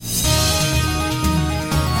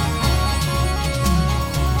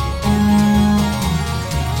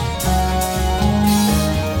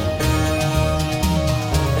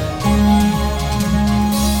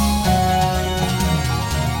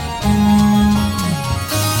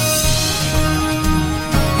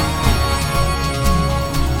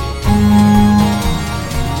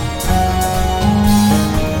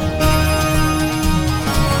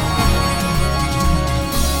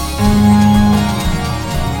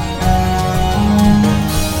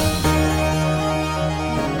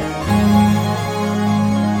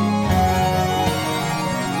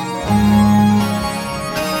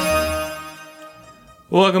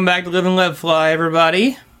Welcome back to Live and Let Fly,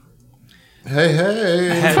 everybody. Hey.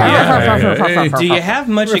 Do you have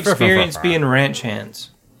much experience being ranch hands?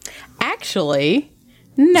 Actually,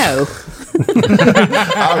 no.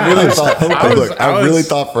 I really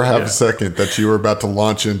thought for half a second that you were about to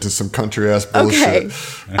launch into some country ass bullshit.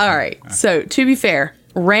 Okay. All right. So, to be fair,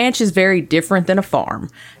 ranch is very different than a farm.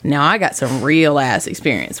 Now, I got some real ass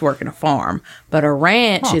experience working a farm, but a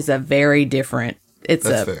ranch is a very different.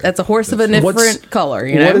 That's a horse of a different color.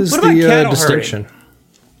 You know what is the distinction?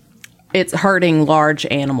 It's herding large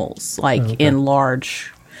animals, in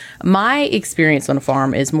large. My experience on a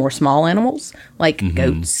farm is more small animals, like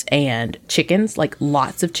goats and chickens, like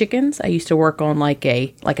lots of chickens. I used to work on like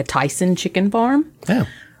a Tyson chicken farm. Yeah.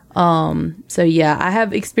 So yeah, I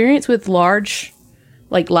have experience with large,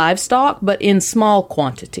 like livestock, but in small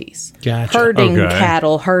quantities. Gotcha. Herding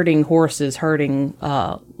cattle, herding horses, herding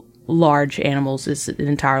large animals is an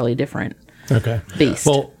entirely different beast.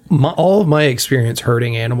 Well, all of my experience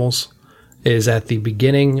herding animals is at the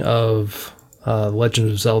beginning of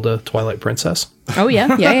Legend of Zelda: Twilight Princess. Oh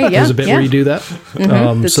yeah. There's a bit where you do that.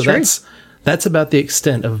 That's true. That's about the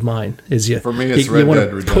extent of mine. For me, it's Red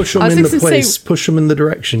Dead Redemption. Push them in the place, push them in the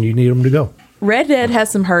direction you need them to go. Red Dead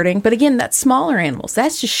has some herding, but again, that's smaller animals.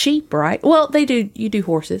 That's just sheep, right? Well, they do. You do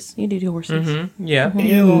horses. You do horses. Mm-hmm. Yeah,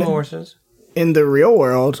 you do horses. In the real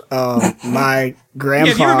world, my grandpa...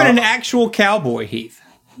 Have you ever been an actual cowboy, Heath?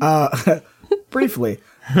 Briefly.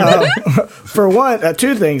 For one,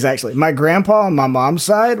 two things, actually. My grandpa on my mom's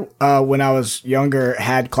side, when I was younger,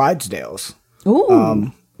 had Clydesdales.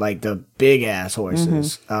 Ooh. Like the big-ass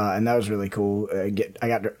horses. And that was really cool.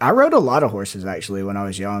 I rode a lot of horses, actually, when I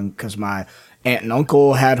was young, because my aunt and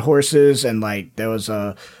uncle had horses, and, there was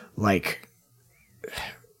a,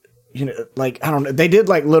 I don't know. They did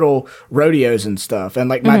little rodeos and stuff. And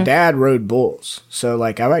my dad rode bulls. So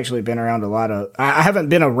I've actually been around a lot of, I haven't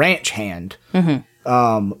been a ranch hand. But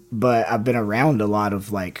I've been around a lot of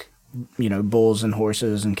bulls and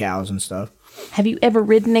horses and cows and stuff. Have you ever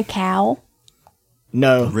ridden a cow?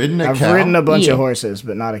 No. I've ridden a bunch of horses,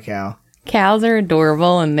 but not a cow. Cows are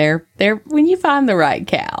adorable, and they're when you find the right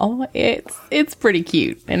cow, it's pretty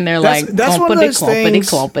cute. And they're that's one of those things,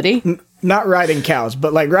 clumpity. Not riding cows,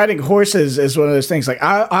 but riding horses is one of those things.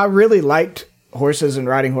 I really liked horses and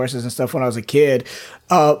riding horses and stuff when I was a kid.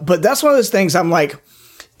 But that's one of those things I'm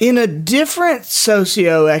in a different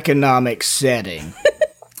socioeconomic setting.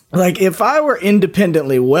 If I were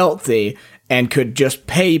independently wealthy and could just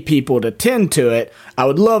pay people to tend to it, I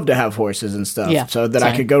would love to have horses and stuff so that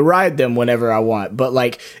I could go ride them whenever I want.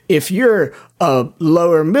 But if you're a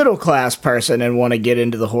lower middle class person and want to get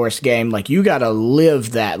into the horse game, you got to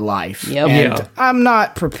live that life. Yep. And I'm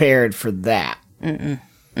not prepared for that.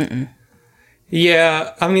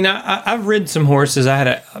 Yeah, I mean, I've ridden some horses. I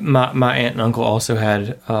had my aunt and uncle also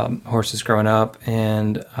had horses growing up,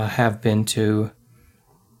 and I have been to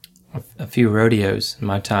a few rodeos in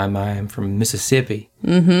my time. I am from Mississippi.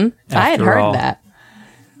 I had heard that.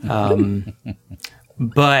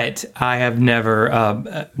 But I have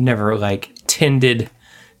never tended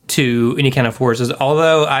to any kind of horses.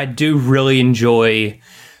 Although I do really enjoy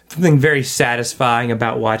something very satisfying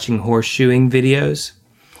about watching horseshoeing videos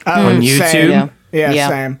on YouTube. Same. Yeah,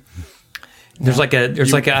 same. There's an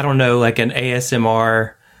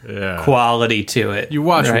ASMR quality to it. You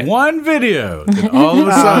watch one video, and all of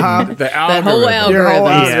a sudden, the algorithm. Your whole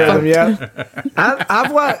algorithm,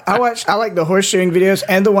 I like the horseshoeing videos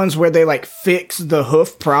and the ones where they fix the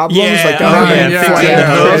hoof problems, and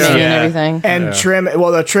everything, and trim it.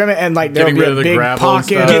 Well, they'll trim it and there'll be a big pocket,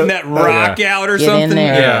 getting that rock out or something.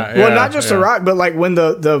 Well, not just a rock, but when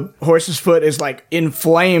the horse's foot is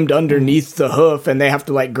inflamed underneath the hoof, and they have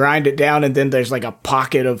to grind it down, and then there's a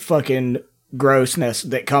pocket of fucking grossness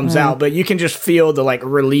that comes out, but you can just feel the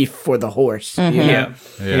relief for the horse. Yeah.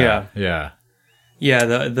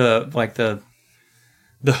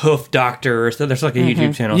 The hoof doctor, or so there's a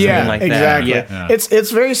YouTube channel, something like exactly. that. Yeah,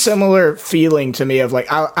 It's very similar feeling to me of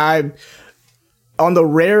I on the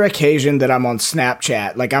rare occasion that I'm on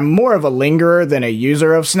Snapchat, I'm more of a lingerer than a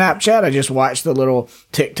user of Snapchat. I just watch the little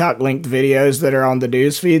TikTok linked videos that are on the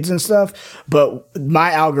news feeds and stuff. But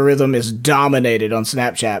my algorithm is dominated on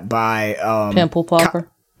Snapchat by pimple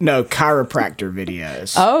popper. Chiropractor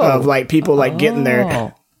videos of people getting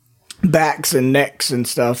their backs and necks and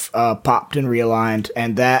stuff popped and realigned,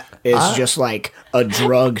 and that is just a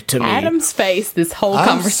drug to me. Adam's face this whole I'm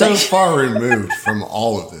conversation. so far removed from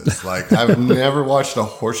all of this. I've never watched a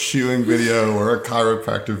horseshoeing video or a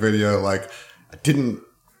chiropractor video.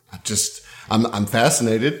 I'm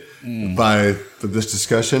fascinated by this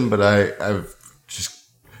discussion, but I've just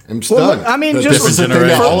I'm stunned. I mean, that just- this is the thing that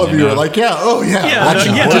Different all of you generation, are like, yeah, oh yeah, Yeah,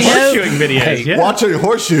 watching the horseshoeing videos. Yeah. watching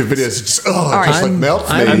horseshoe videos, it just just like melts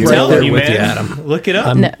me. I'm I'm right telling there you, with man. you, Adam. Look it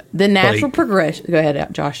up. No, the natural like- progression. Go ahead,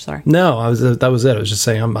 Josh. Sorry. No, that was it. I was just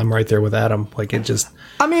saying I'm right there with Adam. Like it just.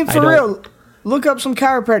 I mean, I for don't- real, look up some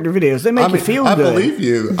chiropractor videos. They make you feel I good. believe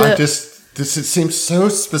you. I just it seems so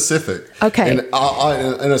specific. Okay. and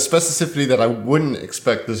a specificity that I wouldn't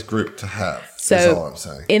expect this group to have. So, is all I'm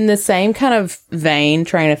saying. in the same kind of vein,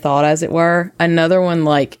 train of thought, as it were, another one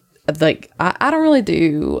like I don't really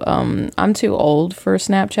do. I'm too old for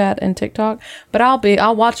Snapchat and TikTok, but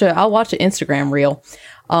I'll watch an Instagram reel.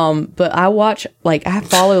 But I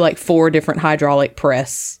follow like 4 different hydraulic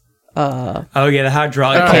press. Oh yeah, the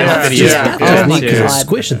hydraulic yeah. cam videos. Yeah. are Oh good, my too. Because God. it's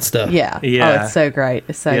squishing stuff. Yeah. Yeah. Oh, it's so great.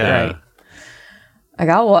 It's so Yeah. great. Like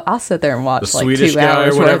I'll sit there and watch The like Swedish 2 guy or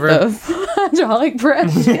hours whatever? worth of hydraulic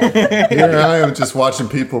press. Here I am just watching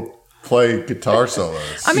people play guitar solos.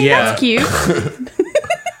 I mean, Yeah. that's cute.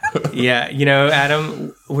 Yeah, you know,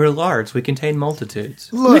 Adam, we're large. We contain multitudes.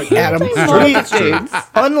 Look, Adam. Multitudes.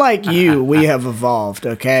 Unlike you, we have evolved.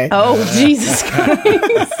 Okay. Oh, Jesus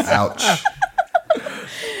Christ. Ouch.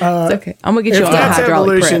 It's okay. I'm going to get you If on a that's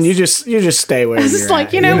hydraulic evolution, press. you just stay where It's you're just like,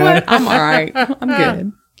 at, you know what? I'm all right. I'm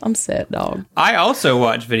good. I'm set, dog. I also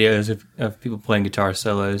watch videos of people playing guitar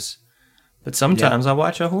solos, but sometimes I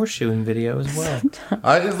watch a horseshoeing video as well.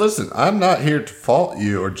 Listen, I'm not here to fault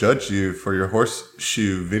you or judge you for your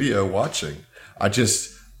horseshoe video watching. I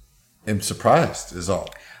just am surprised, is all.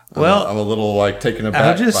 Well, I'm a little like taken aback.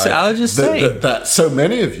 I'll just say that so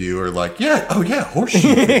many of you are like,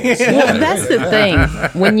 horseshoe. videos. Well, that's the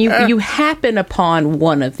thing. When you happen upon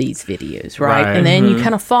one of these videos, right? Right. And then you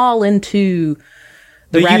kind of fall into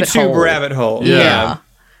the rabbit YouTube hole. rabbit hole. Yeah.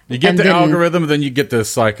 You get And the then- algorithm, and then you get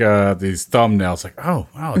this like these thumbnails. Like, oh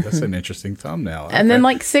wow, that's an interesting thumbnail. And then Okay.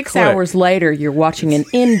 like 6 Click. hours later, you're watching an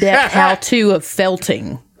in-depth how-to of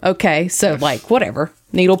felting. Okay, so like whatever.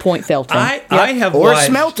 Needlepoint felting. I have Or watched,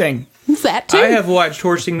 smelting. that too. I have watched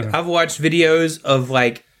horsing. I've watched videos of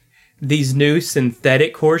like these new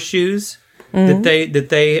synthetic horseshoes that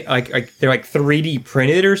they like they're like 3D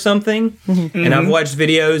printed or something. And I've watched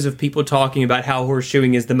videos of people talking about how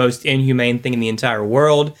horseshoeing is the most inhumane thing in the entire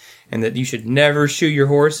world, and that you should never shoe your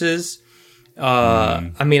horses.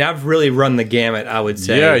 I mean, I've really run the gamut. I would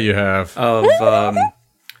say, yeah, you have. of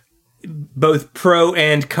both pro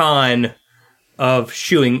and con of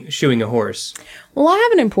shoeing a horse. Well, I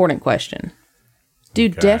have an important question. Do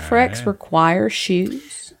Deaf Rex require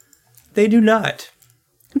shoes? They do not.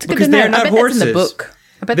 It's good Because to know. they're I not bet horses. that's in the book.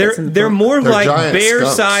 I bet They're that's in the they're book. more They're like giant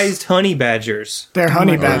bear-sized honey badgers. They're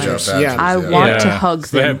honey badgers. badgers, Yeah. I Yeah. want to Yeah. hug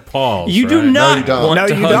So they them. have paws. You do right? not you don't. want No,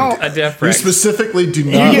 to you hug don't. a deaf You rex. specifically do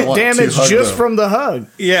You not get want to damage hug just them. from the hug.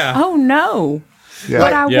 Yeah. Oh no! Yeah.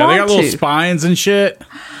 But I Yeah, they want got little to. spines and shit.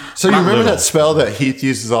 So you remember that spell that Heath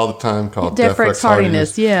uses all the time called Deaf Deaf Rex Rex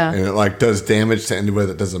Hardiness, yeah. and it like does damage to anybody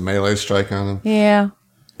that does a melee strike on him. Yeah,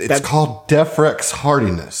 It's called Deaf Rex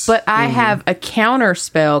Hardiness. but I have a counter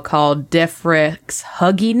spell called Deaf Rex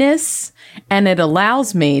Hugginess, and it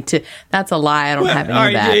allows me to. That's a lie. I don't have any all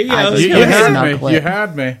of right, that. yeah, I let's just You, go you ahead. had snuggle me. it. You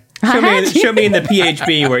had me. Show me in the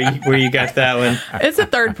PHP where you got that one. It's a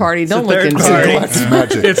third party. Don't look third into party. it. Galactic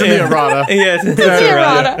magic. It's in the errata. Yes, It's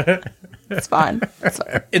errata. It's fine. It's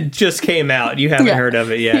fine. it just came out. You haven't Yeah. heard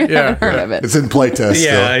of it You yet. haven't heard of it. It's in playtest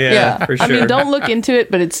Yeah, still. yeah, for sure. I mean, don't look into it,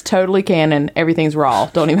 but it's totally canon. Everything's raw.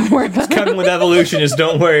 Don't even worry about it. Coming with evolution, just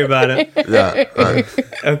don't worry about it. Yeah. Right.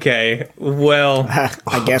 Okay, well,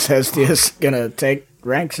 I guess Hestia's gonna take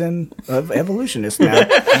ranks of evolutionist now.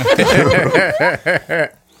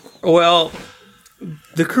 well,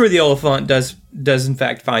 the crew of the Oliphant does in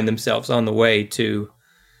fact find themselves on the way to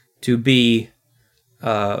be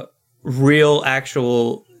real,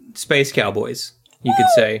 actual space cowboys. You could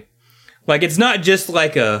say, like, it's not just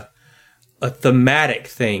like a thematic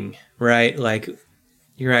thing, right? Like,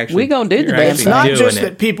 you're actually We gonna do the you're damn actually It's not doing just it.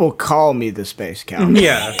 that people call me the space cow.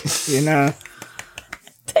 Yeah. You know,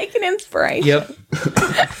 Taking inspiration. Yep.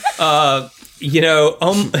 You know,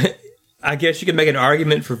 I guess you could make an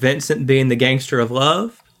argument for Vincent being the gangster of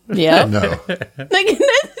love. Yeah. No.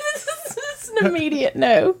 It's an immediate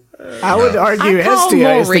no. I would argue I call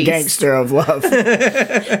Hestia is the Maurice. gangster of love.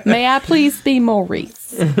 May I please be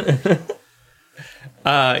Maurice?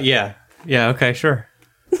 Yeah. Yeah, okay, sure.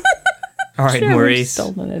 All right, Sure, we're Maurice.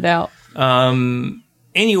 stolen it out.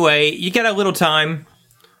 Anyway, you got a little time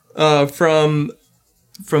from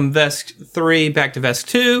Vesk 3 back to Vesk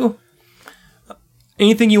 2.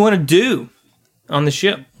 Anything you want to do on the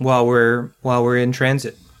ship while we're in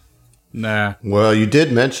transit? Nah. Well, you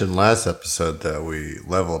did mention last episode that we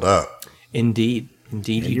leveled up. Indeed.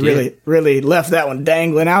 Indeed, You really left that one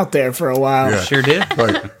dangling out there for a while. Yeah. sure did.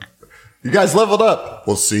 Like, you guys leveled up.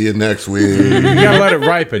 We'll see you next week. You gotta let it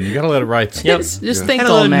ripen. Yep. Just think Had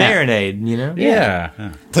a little on that. marinade, you know?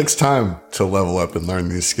 Yeah. Takes time to level up and learn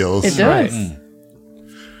these skills. It does.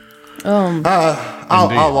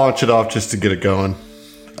 I'll launch it off just to get it going,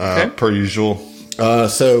 per usual.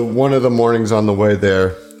 So one of the mornings on the way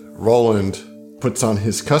there, Roland puts on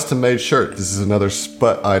his custom-made shirt. This is another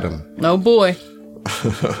Sput item. Oh boy.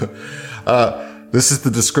 This is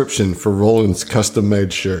the description for Roland's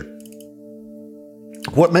custom-made shirt.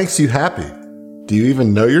 What makes you happy? Do you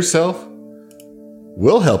even know yourself?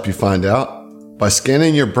 We'll help you find out. By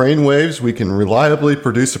scanning your brain waves, we can reliably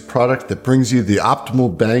produce a product that brings you the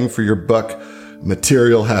optimal bang for your buck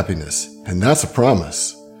material happiness. And that's a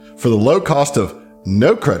promise. For the low cost of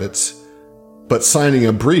no credits, but signing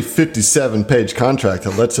a brief 57-page contract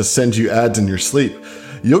that lets us send you ads in your sleep,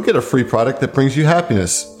 you'll get a free product that brings you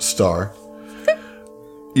happiness, Star.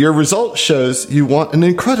 Your result shows you want an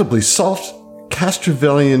incredibly soft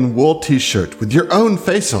Castrovillian wool t-shirt with your own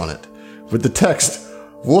face on it, with the text,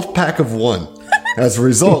 Wolfpack of One. As a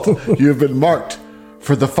result, you have been marked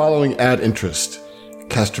for the following ad interest.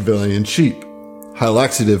 Castrovillian sheep, high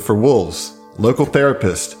laxative for wolves, local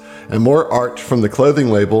therapist, and more art from the clothing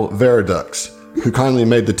label Veridux, who kindly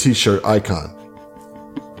made the t-shirt icon.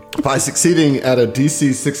 By succeeding at a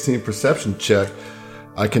DC-16 perception check,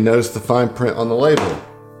 I can notice the fine print on the label.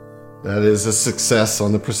 That is a success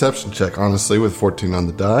on the perception check, honestly, with 14 on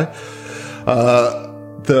the die.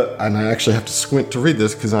 And I actually have to squint to read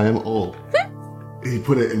this because I am old. He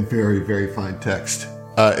put it in very, very fine text.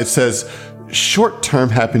 It says, short-term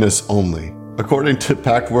happiness only. According to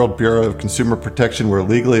Pact World Bureau of Consumer Protection, we're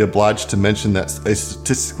legally obliged to mention that a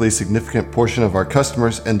statistically significant portion of our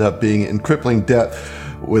customers end up being in crippling debt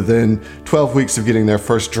within 12 weeks of getting their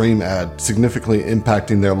first dream ad, significantly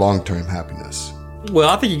impacting their long-term happiness. Well,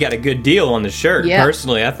 I think you got a good deal on the shirt. Yeah.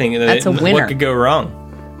 Personally, I think That's a winner. What could go wrong?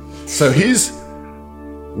 So he's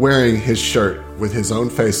wearing his shirt with his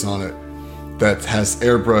own face on it that has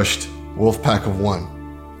airbrushed Wolfpack of One.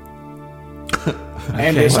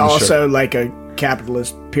 And it's On the also like a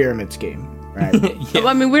capitalist pyramid scheme, right? Well,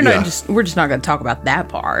 I mean, we're Yeah. just not going to talk about that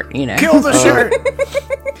part, you know. Kill the shirt.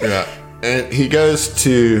 Yeah. And he goes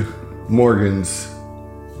to Morgan's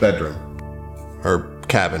bedroom or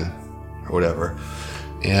cabin or whatever,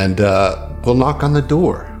 and we'll knock on the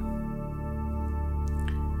door.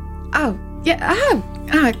 Oh, yeah.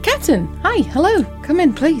 Captain. Hi. Hello. Come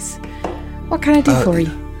in, please. What can I do for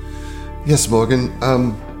you? Yes, Morgan.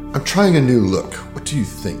 I'm trying a new look. What do you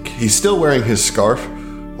think? He's still wearing his scarf,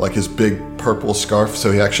 like his big purple scarf,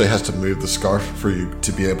 so he actually has to move the scarf for you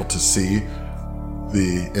to be able to see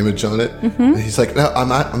the image on it. Mm-hmm. And he's like, no,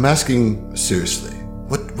 I'm asking seriously.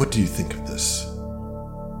 What do you think of this?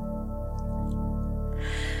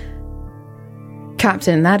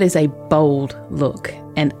 Captain, that is a bold look.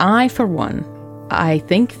 And I, for one, I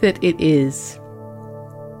think that it is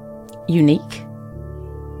unique.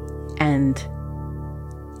 And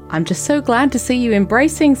I'm just so glad to see you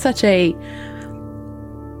embracing such a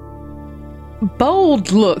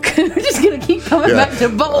bold look. We're just going to keep coming back to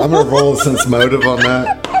bold. I'm going to roll a sense motive on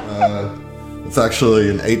that. It's actually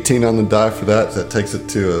an 18 on the die for that. That takes it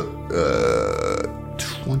to a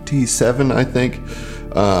 27, I think.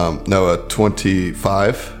 No, a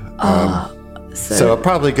 25. So I'll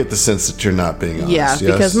probably get the sense that you're not being honest. Yeah,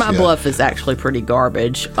 because my yeah. bluff is actually pretty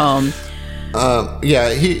garbage.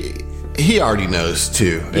 Yeah, he already knows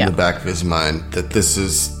too in Yeah. the back of his mind that this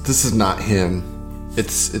is not him.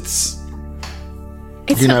 It's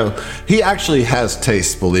you know, he actually has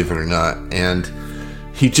taste, believe it or not, and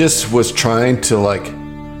he just was trying to like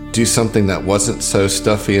do something that wasn't so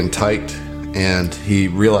stuffy and tight, and he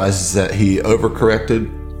realizes that he overcorrected,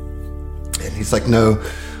 and he's like, no,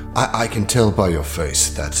 I can tell by your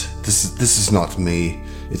face that this is not me.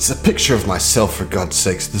 It's a picture of myself, for God's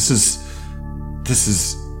sakes. This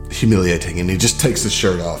is humiliating. And he just takes his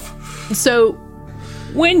shirt off. So,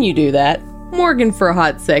 when you do that, Morgan, for a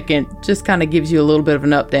hot second, just kind of gives you a little bit of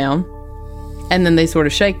an up-down. And then they sort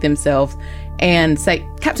of shake themselves and say,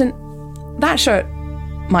 Captain, that shirt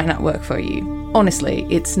might not work for you. Honestly,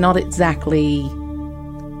 it's not exactly...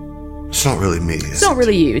 It's not really me. It's not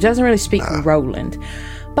really you. It doesn't really speak for Roland.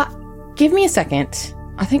 But give me a second.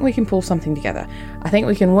 I think we can pull something together. I think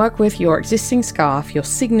we can work with your existing scarf, your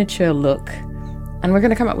signature look, and we're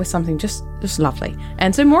going to come up with something just lovely.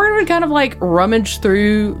 And so Morgan would kind of like rummage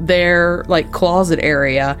through their like closet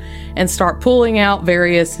area and start pulling out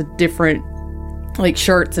various different like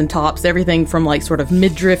shirts and tops, everything from like sort of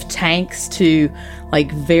midriff tanks to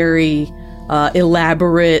like very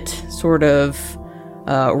elaborate sort of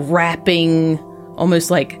wrapping,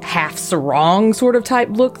 almost like half sarong sort of type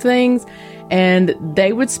look things. And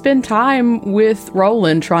they would spend time with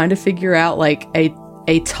Roland trying to figure out like a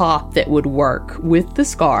top that would work with the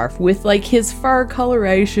scarf, with like his fur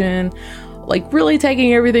coloration, like really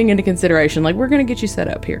taking everything into consideration. Like, we're going to get you set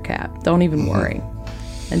up here, Cap. Don't even worry.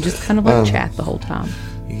 And just kind of like chat the whole time.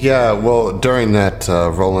 Yeah, well, during that,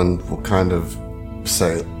 Roland will kind of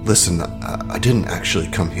say, listen, I didn't actually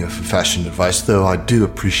come here for fashion advice, though I do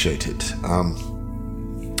appreciate it.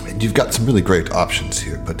 And you've got some really great options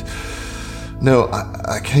here, but no,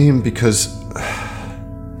 I came because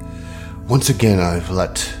once again I've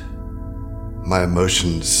let my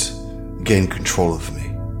emotions gain control of me.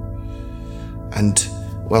 And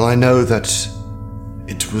while I know that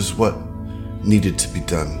it was what needed to be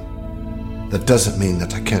done, that doesn't mean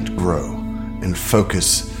that I can't grow and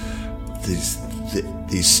focus these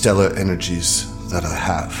stellar energies that I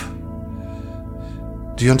have.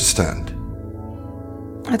 Do you understand?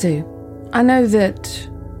 I do. I know that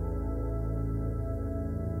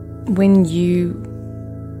when you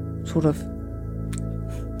sort of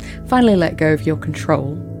finally let go of your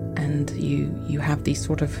control and you have these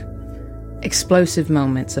sort of explosive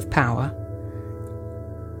moments of power,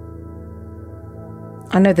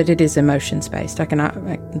 I know that it is emotions based. I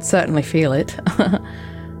can certainly feel it.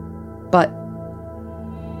 But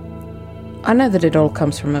I know that it all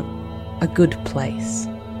comes from a good place.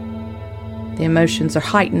 The emotions are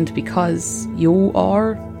heightened because you're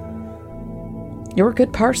a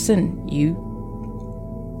good person. You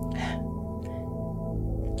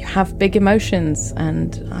have big emotions,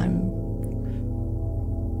 and I'm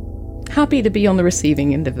happy to be on the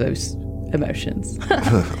receiving end of those emotions,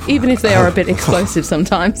 even if they are a bit explosive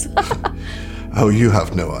sometimes. Oh, you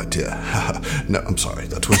have no idea. No, I'm sorry,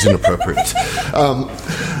 that was inappropriate.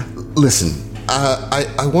 Listen,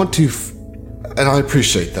 I want to, and I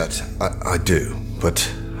appreciate that, I do, but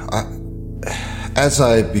as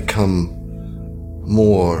I become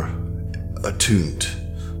more attuned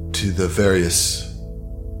to the various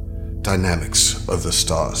dynamics of the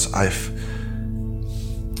stars, I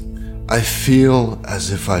feel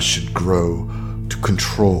as if I should grow to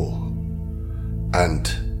control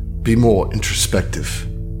and be more introspective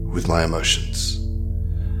with my emotions.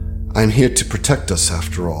 I'm here to protect us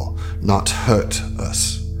after all, not hurt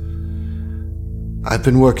us. I've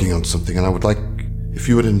been working on something and I would like if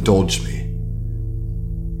you would indulge me.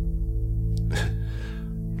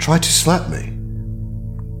 Try to slap me.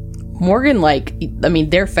 Morgan,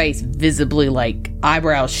 their face visibly,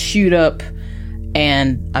 eyebrows shoot up,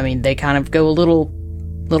 and, they kind of go a little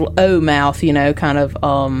O mouth, kind of,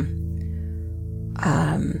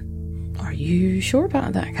 are you sure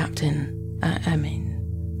about that, Captain?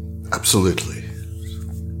 Absolutely.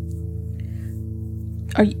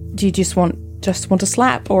 Do you just want a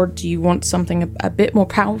slap, or do you want something a bit more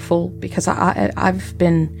powerful? Because I've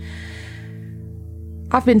been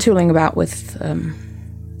tooling about with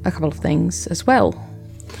a couple of things as well.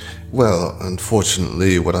 Well,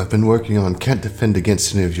 unfortunately, what I've been working on can't defend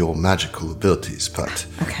against any of your magical abilities, but...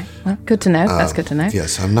 Okay, well, good to know. That's good to know.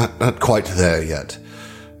 Yes, I'm not quite there yet.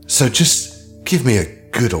 So just give me a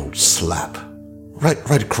good old slap.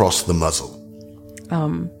 Right across the muzzle.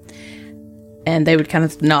 And they would kind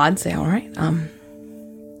of nod and say, all right.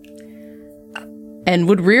 And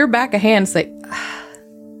would rear back a hand and say...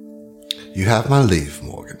 You have my leave,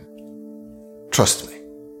 Morgan. Trust me.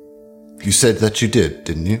 You said that you did,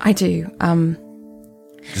 didn't you? I do.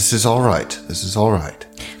 This is all right.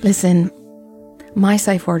 Listen, my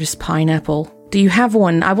safe word is pineapple. Do you have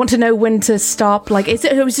one? I want to know when to stop. Is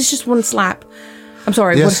this just one slap? I'm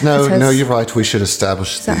sorry. Yes, no, you're right. We should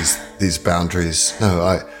establish these boundaries.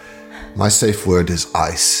 No, my safe word is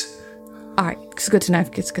ice. All right, it's good to know.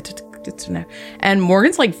 It's good to know. And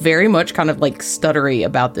Morgan's very much kind of stuttery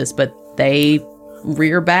about this, but they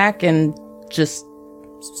rear back and just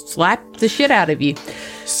slap the shit out of you.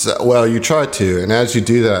 So, well, you try to, and as you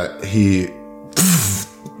do that,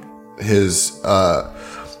 his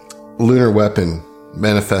lunar weapon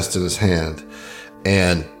manifests in his hand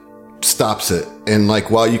and stops it. And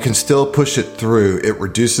while you can still push it through, it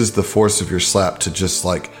reduces the force of your slap to just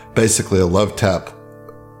basically a love tap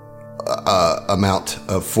amount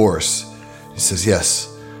of force. He says, yes.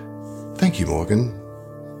 Thank you, Morgan.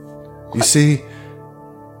 You see,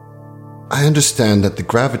 I understand that the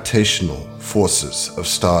gravitational forces of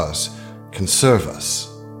stars can serve us,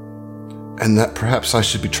 and that perhaps I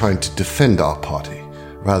should be trying to defend our party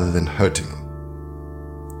rather than hurting them.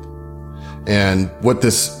 And what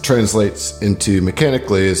this translates into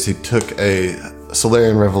mechanically is he took a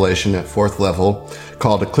Solarian revelation at 4th level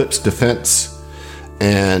called Eclipse Defense,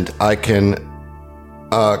 and I can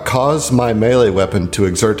cause my melee weapon to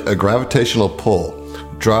exert a gravitational pull,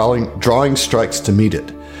 drawing strikes to meet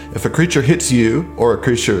it. If a creature hits you or a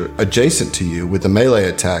creature adjacent to you with a melee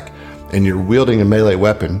attack and you're wielding a melee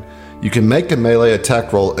weapon, you can make a melee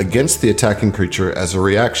attack roll against the attacking creature as a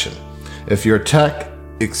reaction. If your attack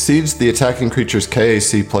exceeds the attacking creature's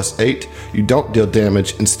KAC plus 8, you don't deal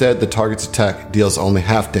damage. Instead, the target's attack deals only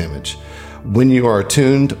half damage. When you are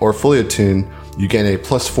attuned or fully attuned, you gain a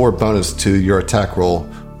plus 4 bonus to your attack roll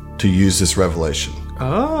to use this revelation.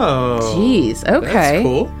 Oh. Jeez. Okay. That's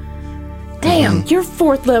cool. Damn, your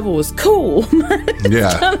 4th level was cool.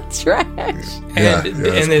 Yeah. Trash. Yeah, And,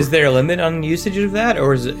 that's and is there a limit on usage of that,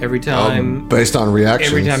 or is it every time? Based on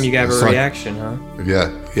reactions. Every time you have It's a like- reaction, huh?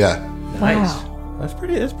 Yeah. Nice. Wow. That's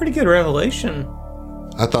pretty good revelation.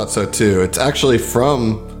 I thought so too. It's actually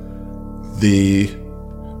from the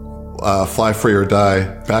Fly Free or Die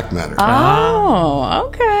back matter. Oh,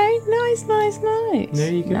 okay. Nice.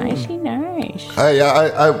 There you go. Nice.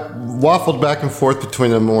 I waffled back and forth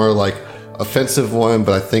between a more like offensive one,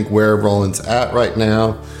 but I think where Roland's at right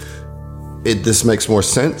now, this makes more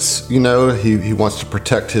sense. You know, he wants to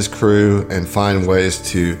protect his crew and find ways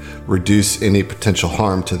to reduce any potential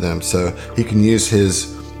harm to them. So he can use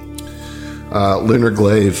his lunar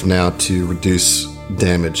glaive now to reduce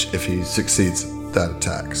damage if he succeeds that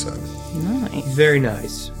attack. So, Nice. Very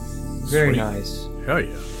nice. Very nice. Hell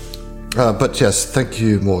yeah. but yes, thank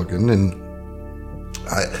you, Morgan. And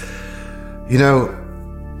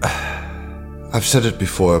I've said it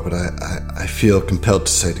before, but I feel compelled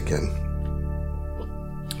to say it again.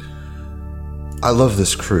 I love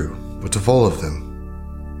this crew, but of all of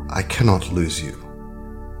them, I cannot lose you.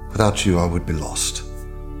 Without you, I would be lost.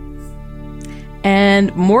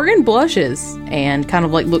 And Morgan blushes and kind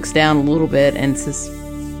of like looks down a little bit and says,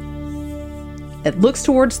 it looks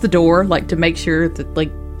towards the door, like to make sure that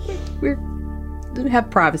like we have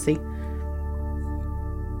privacy.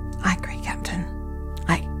 I agree, Captain.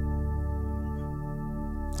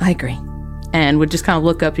 I agree. And would just kind of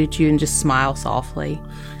look up at you and just smile softly.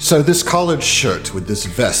 So this collared shirt with this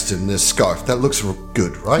vest and this scarf, that looks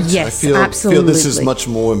good, right? Yes, I feel this is absolutely. much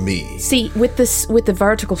more me. See, with the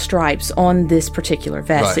vertical stripes on this particular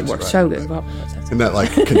vest, Right, it works right, so good. right. Well, And that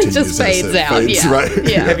like continues just as fades it out, fades, yeah. right?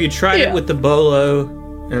 Yeah. Have you tried it with the bolo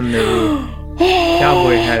and the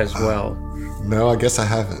cowboy hat as well? No, I guess I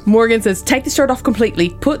haven't. Morgan says, take the shirt off completely,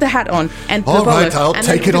 put the hat on, and All the bolo, right, I'll and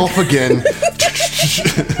take then- it off again.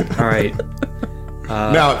 All right.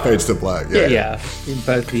 Now it fades to black. Yeah. Yeah.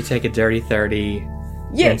 Both of you take a dirty 30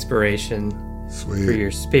 Yeah. inspiration Sweet. for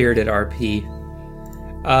your spirited RP.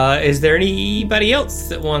 Is there anybody else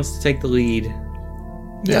that wants to take the lead?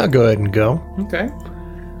 Yeah, I'll go ahead and go. Okay.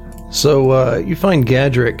 So you find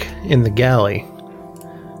Gadrick in the galley,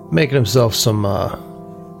 making himself some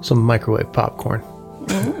microwave popcorn.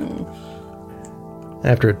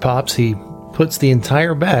 After it pops, he puts the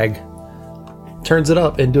entire bag, turns it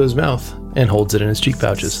up into his mouth, and holds it in his cheek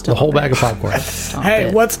pouches. The whole bag of popcorn.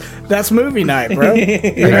 Hey, that's movie night, bro.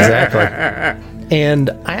 Exactly. And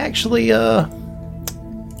I actually,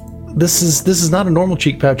 this is not a normal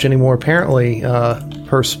cheek pouch anymore. Apparently,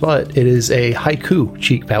 per Sput, it is a haiku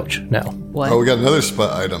cheek pouch now. What? Oh, we got another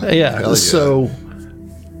spot item. Yeah. Hell So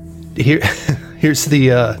here's the.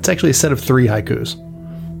 It's actually a set of 3 haikus.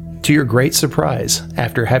 To your great surprise,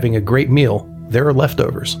 after having a great meal, there are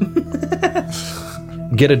leftovers.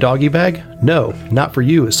 Get a doggy bag? No, not for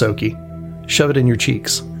you, Ahsoki. Shove it in your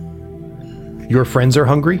cheeks. Your friends are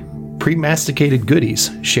hungry? Pre-masticated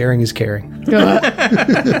goodies. Sharing is caring. That's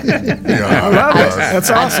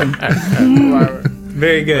awesome.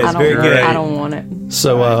 Very good. I don't, Very good. I don't want it.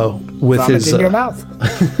 So with Vomit his in your mouth.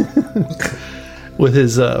 with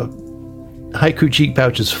his haiku cheek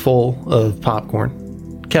pouches full of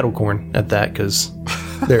popcorn, kettle corn at that, because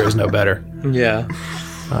there is no better. Yeah.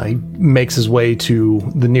 He makes his way to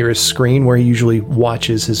the nearest screen where he usually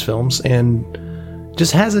watches his films and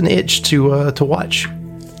just has an itch to watch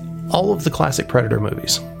all of the classic Predator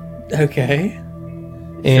movies. Okay.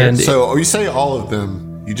 And So you say all of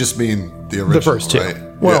them, you just mean the original, the first 2. right?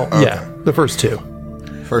 Well, okay. yeah, the first 2.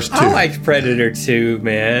 First 2. I liked Predator 2,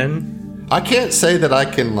 man. I can't say that I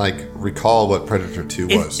can like recall what Predator 2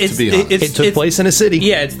 was, to be honest. It took place in a city.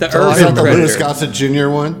 Yeah, it's the Is that urban the Louis Predator. Gossett Jr.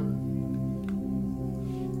 one?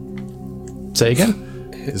 Say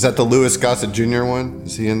again? Is that the Louis Gossett Jr. one?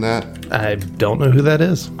 Is he in that? I don't know who that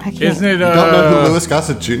is. I can't. Isn't it? You don't know who Louis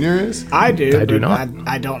Gossett Jr. is? I do. I do but not.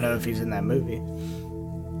 I don't know if he's in that movie.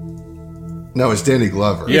 No, it's Danny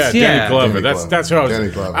Glover. Yeah, Yeah. Danny Glover. Danny that's Glover. that's who I was. Danny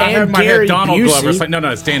Glover. I had And in my Gary head Donald Busey. Glover. It's like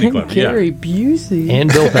no, it's Danny Glover. Yeah. Gary Busey.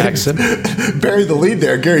 And Bill Paxton. Bury the lead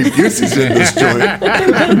there. Gary Busey's in this joint.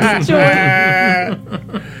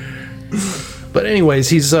 But anyways,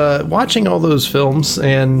 he's watching all those films,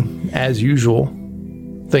 and as usual,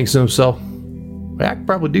 thinks to himself, I could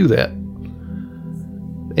probably do that.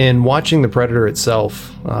 And watching the Predator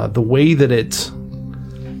itself, the way that it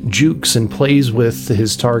jukes and plays with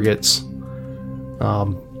his targets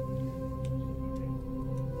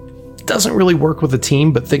doesn't really work with the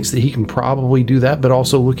team, but thinks that he can probably do that. But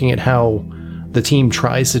also looking at how the team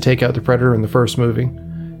tries to take out the Predator in the first movie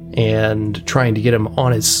and trying to get him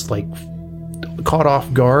on his, like, caught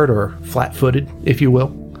off guard or flat-footed, if you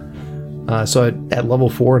will. So at level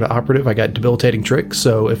 4 to operative, I got debilitating trick.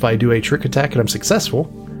 So if I do a trick attack and I'm successful,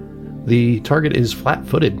 the target is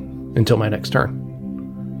flat-footed until my next turn,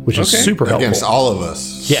 which is super helpful. Against all of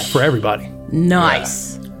us. Yeah, for everybody.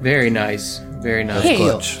 Nice. Very nice. Very nice.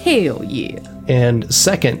 Hell yeah. And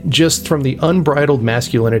second, just from the unbridled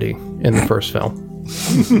masculinity in the first film,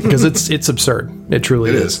 because it's absurd. It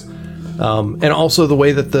truly is. And also the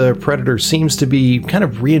way that the Predator seems to be kind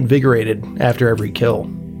of reinvigorated after every kill.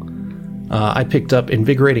 I picked up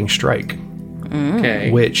Invigorating Strike,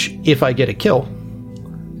 Okay. which if I get a kill,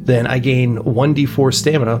 then I gain 1d4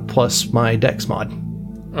 stamina plus my Dex mod.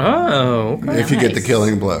 Oh, okay. If you get the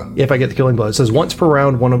killing blow. If I get the killing blow. It says once per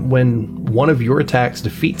round, when one of your attacks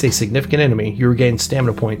defeats a significant enemy, you regain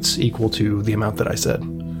stamina points equal to the amount that I said.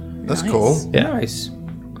 That's cool. Yeah. Nice.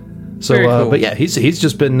 So, Very cool. but yeah, he's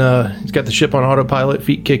just been he's got the ship on autopilot,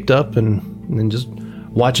 feet kicked up, and just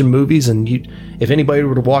watching movies. And if anybody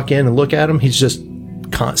were to walk in and look at him, he's just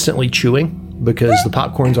constantly chewing because the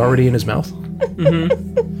popcorn's already in his mouth.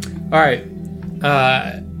 All right.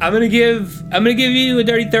 I'm gonna give you a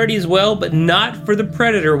dirty 30 as well, but not for the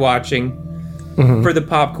Predator watching. For the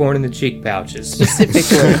popcorn and the cheek pouches.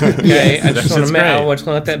 Specifically. Okay, I just want That's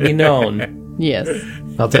to let that be known. Yes.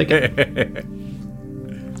 I'll take it.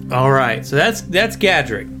 All right, so that's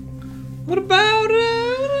Gadrick. What about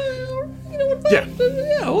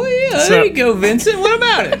there you go, Vincent. What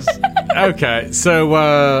about it? Okay,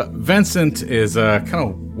 so Vincent is kind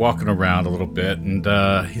of walking around a little bit, and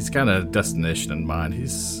he's got a destination in mind.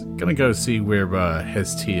 He's gonna go see where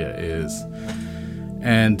Hestia is.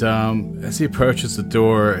 And as he approaches the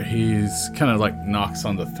door, he's kind of like knocks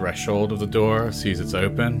on the threshold of the door, sees it's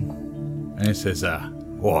open, and he says,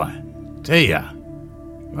 "Boy, Tia,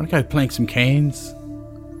 you wanna go plank some canes?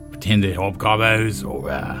 Pretend they're hobgoblins or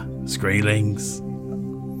screelings?"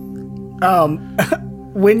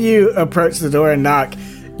 When you approach the door and knock,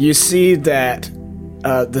 you see that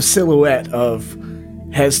the silhouette of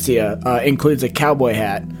Hestia includes a cowboy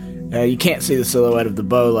hat. You can't see the silhouette of the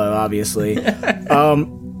bolo, obviously.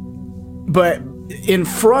 But in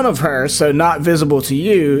front of her, so not visible to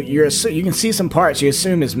you, you can see some parts you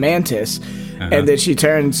assume is Mantis. And then she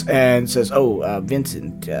turns and says, "Oh,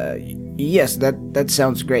 Vincent, yes, that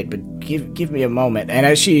sounds great, but give me a moment." And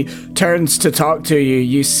as she turns to talk to you,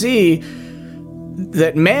 you see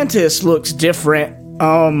that Mantis looks different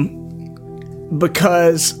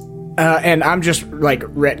because, and I'm just like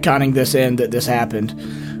retconning this in that this happened.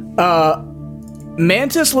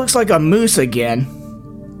 Mantis looks like a moose again,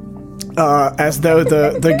 as though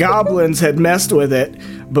the goblins had messed with it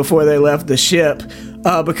before they left the ship.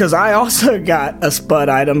 Because I also got a spud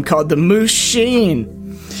item called the Moose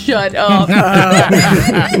Sheen. Shut up.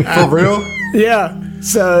 For real? Yeah.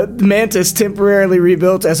 So Mantis temporarily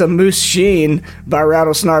rebuilt as a Moose Sheen by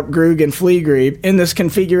Rattlesnarp, Groog, and Fleagrebe. In this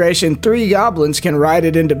configuration, 3 goblins can ride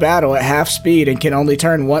it into battle at half speed and can only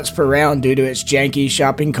turn once per round due to its janky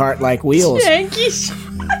shopping cart-like wheels.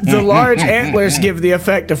 The large antlers give the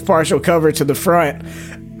effect of partial cover to the front.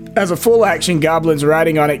 As a full action, goblins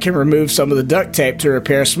riding on it can remove some of the duct tape to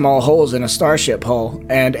repair small holes in a starship hull.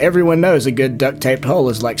 And everyone knows a good duct taped hull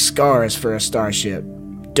is like scars for a starship.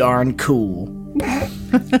 Darn cool.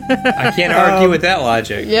 I can't argue with that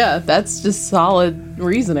logic. Yeah, that's just solid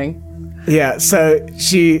reasoning. Yeah, so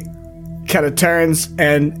she kind of turns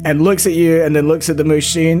and looks at you and then looks at the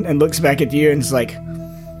machine and looks back at you and is like,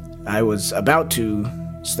 "I was about to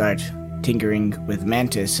start tinkering with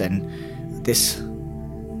Mantis and this...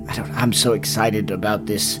 I'm so excited about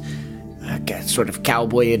this sort of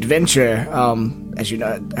cowboy adventure. As you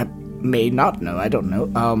know, I may not know, I don't know.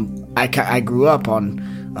 I grew up on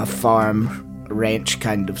a farm ranch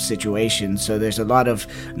kind of situation, so there's a lot of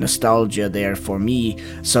nostalgia there for me.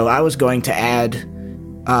 So I was going to add,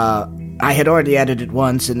 I had already added it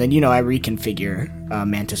once, and then, I reconfigure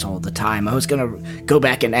Mantis all the time. I was going to go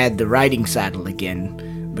back and add the riding saddle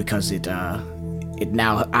again, because it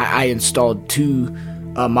now, I installed 2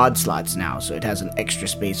 mod slots now, so it has an extra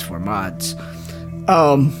space for mods,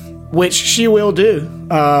 which she will do.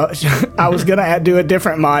 I was gonna do a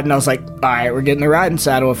different mod, and I was like, all right, we're getting the riding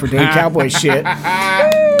saddle if we're doing cowboy shit.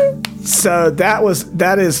 So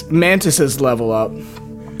that is Mantis's level up.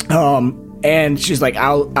 And she's like,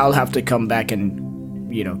 I'll have to come back and,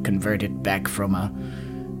 convert it back from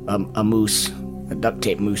a moose, a duct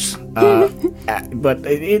tape moose. But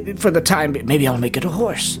for the time, maybe I'll make it a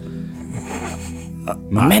horse. A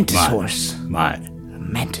mantis horse. My. A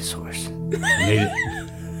mantis horse.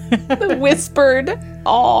 The whispered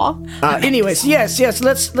awe. Anyways, yes.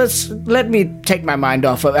 Let me take my mind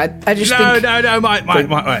off of it. I just think... No,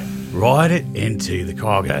 mate. Ride it into the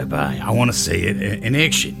cargo bay. I want to see it in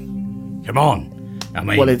action. Come on. I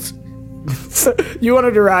mean... Well, it's... So you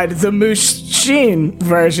wanted to ride the Moose Sheen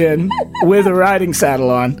version with a riding saddle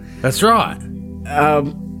on. That's right.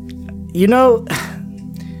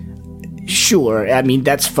 Sure. I mean,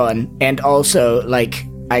 that's fun. And also,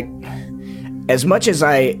 as much as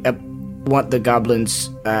I want the goblins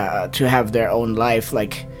to have their own life,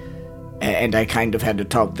 and I kind of had to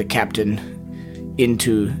talk the captain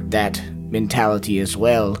into that mentality as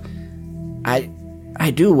well, I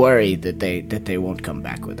do worry that they won't come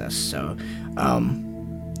back with us. So,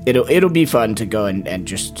 it'll be fun to go and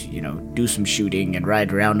just do some shooting and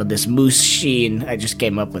ride around on this Moose Sheen. I just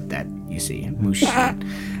came up with that. You see, Moose Sheen.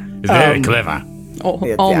 It's very clever.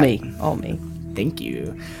 All me. Thank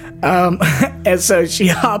you. And so she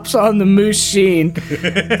hops on the Moose Sheen,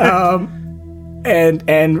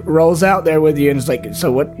 and rolls out there with you, and it's like, so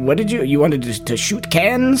what did you wanted to shoot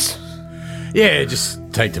cans? Yeah, just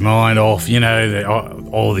take the mind off,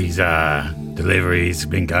 all these deliveries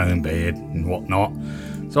have been going bad and whatnot.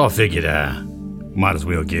 So I figured might as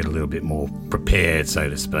well get a little bit more prepared, so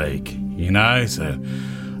to speak, So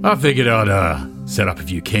I figured I'd set up a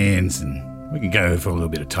few cans and we can go for a little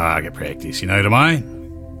bit of target practice, you know what I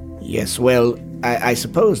mean? Yes, well, I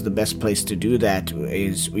suppose the best place to do that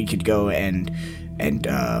is we could go and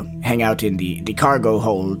hang out in the cargo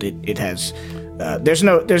hold. It has... there's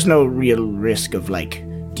no real risk of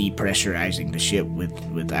depressurizing the ship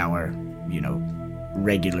with our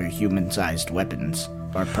regular human-sized weapons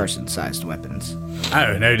or person-sized weapons.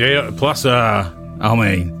 Oh, no doubt. Plus,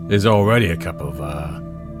 there's already a couple of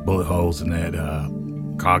bullet holes in that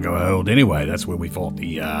cargo hold anyway. That's where we fought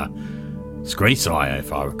the Screesire,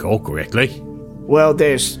 if I recall correctly. Well,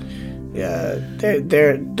 there's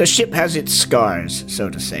the ship has its scars, so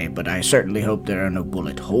to say, but I certainly hope there are no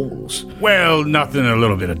bullet holes. Well, nothing a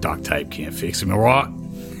little bit of duct tape can't fix, am I right?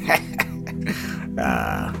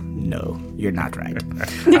 No, you're not right.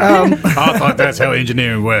 I thought that's how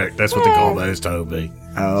engineering worked. That's what the Combos told me.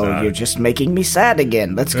 Oh, so. You're just making me sad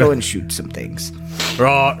again. Let's go and shoot some things.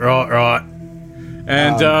 Right.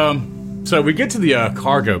 And so we get to the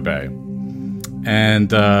cargo bay.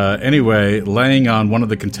 And anyway, laying on one of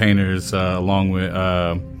the containers along with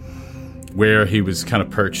where he was kind of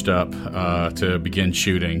perched up to begin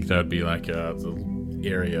shooting, that would be the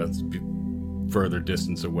area further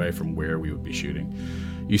distance away from where we would be shooting.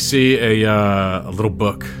 You see a little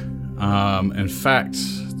book. In fact,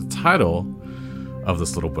 the title of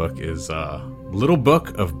this little book is Little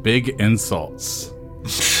Book of Big Insults.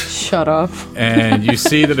 Shut up. And you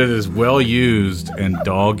see that it is well used and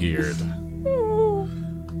dog-eared.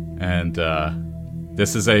 And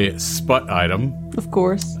this is a sput item. Of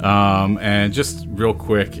course. And just real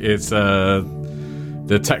quick, it's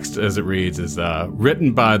the text as it reads is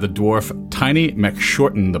written by the dwarf Tiny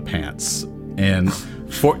McShorten the Pants in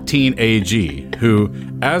 14 AG, who,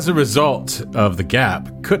 as a result of the gap,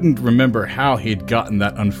 couldn't remember how he'd gotten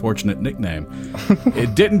that unfortunate nickname.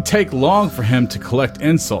 It didn't take long for him to collect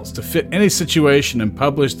insults to fit any situation and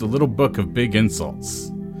publish the Little Book of Big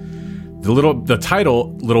Insults. The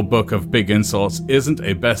title, Little Book of Big Insults, isn't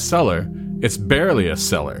a bestseller. It's barely a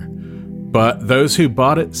seller. But those who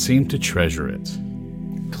bought it seem to treasure it.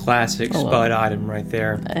 Classic spud item right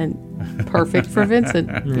there. And perfect for Vincent.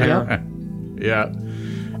 Yeah.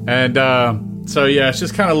 And so, it's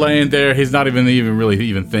just kind of laying there. He's not even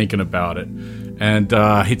really thinking about it. And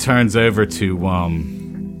he turns over to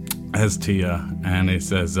Hestia, and he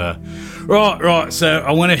says, right, so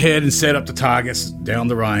I went ahead and set up the targets down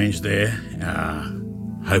the range there.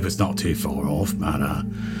 Hope it's not too far off, but,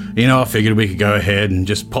 I figured we could go ahead and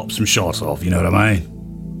just pop some shots off, you know what I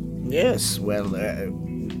mean? Yes, well,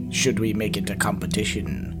 should we make it a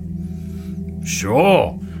competition?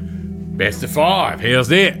 Sure. Best of 5,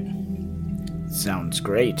 here's it. Sounds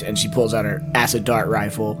great. And she pulls out her acid dart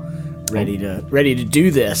rifle, ready to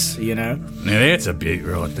do this, Now that's a bit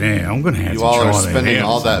right there. I'm gonna have you to all try are that spending out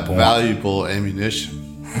all at that some point. valuable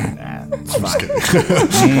ammunition. It's fine.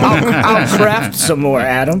 I'll craft some more,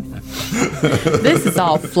 Adam. This is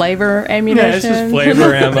all flavor ammunition. Yeah, this is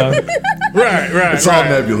flavor ammo. Right. It's all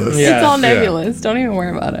nebulous. Yeah. It's all nebulous. Don't even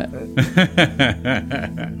worry about it.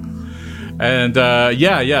 And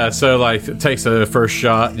so like it takes a first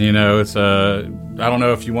shot. It's I don't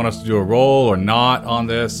know if you want us to do a roll or not on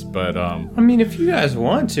this, but I mean, if you guys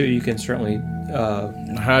want to, you can certainly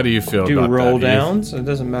how do you feel do about roll that, downs. It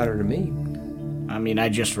doesn't matter to me. I mean, I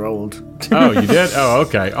just rolled. Heath? Oh, you did? Oh,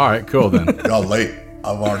 okay. All right, cool then. Y'all late.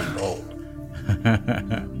 I've already rolled.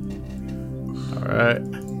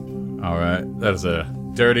 All right. That is a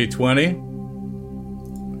dirty 20.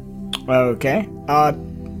 Okay.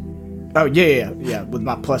 Oh, yeah, with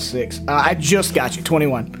my +6. I just got you,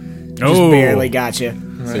 21. Just barely got you.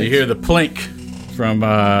 So you hear the plink from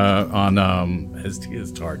on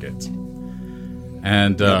his target.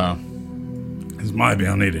 And maybe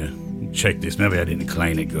I need to check this. Maybe I didn't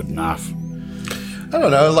clean it good enough. I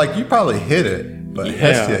don't know. Like, you probably hit it, but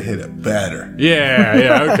Hestia hit it better.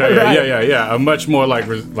 Yeah, okay, yeah. A much more like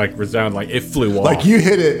resound, like it flew off. Like, you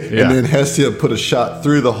hit it, and then Hestia put a shot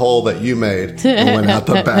through the hole that you made and went out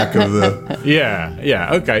the back of the...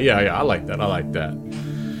 Yeah, okay, yeah. I like that.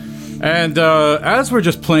 And as we're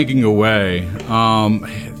just planking away,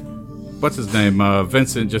 what's his name?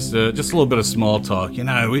 Vincent. Just a little bit of small talk. We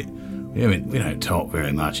don't talk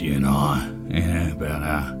very much, you and I.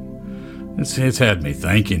 But it's had me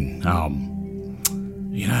thinking.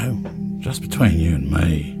 Just between you and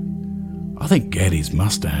me, I think Getty's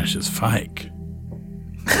mustache is fake.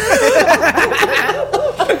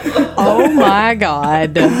 Oh my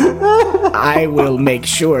God. I will make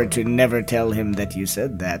sure to never tell him that you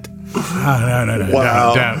said that. No.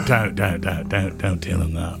 Wow. Don't tell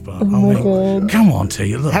him that. But, come on,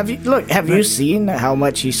 Tia, look. Have you seen how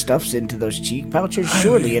much he stuffs into those cheek pouches?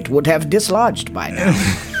 Surely it would have dislodged by now.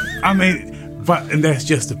 I mean, and that's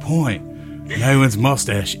just the point. No one's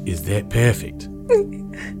mustache is that perfect.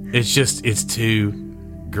 It's too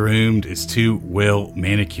groomed. It's too well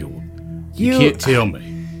manicured. You can't tell me.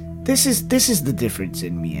 This is the difference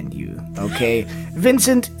in me and you, okay?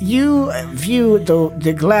 Vincent, you view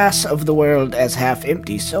the glass of the world as half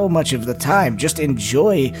empty so much of the time. Just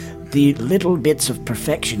enjoy the little bits of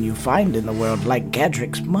perfection you find in the world, like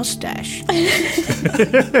Gadrick's mustache.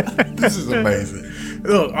 This is amazing.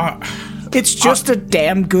 Look, It's just a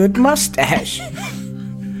damn good mustache.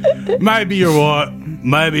 maybe you're right.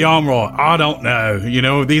 Maybe I'm right. I don't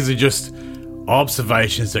know. These are just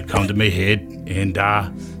observations that come to me head. And, I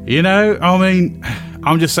mean,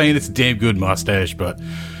 I'm just saying it's a damn good mustache, but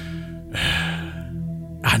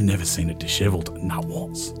I've never seen it disheveled. Not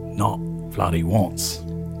once. Not bloody once.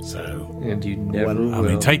 So, And you never will. I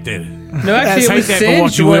mean, take that. No, actually, it was Take that for what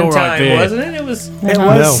singed you one will right time, there. wasn't it? It was. It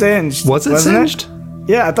was singed. Was it wasn't singed?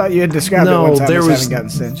 Yeah, I thought you had described it No, one time there as was- having gotten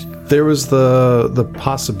singed. There was the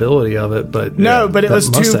possibility of it, but No, but it that was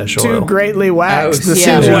mustache too oil. greatly waxed. The Yeah,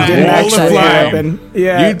 singeing well, didn't all the actually flame. happen.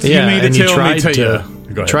 Yeah. You mean to and you tell tried me to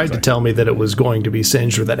Go ahead, tried to sorry. tell me that it was going to be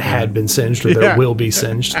singed, or that had been singed, or that it will be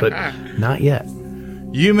singed, but not yet.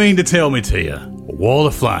 You mean to tell me, Tia, a wall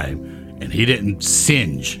of flame, and he didn't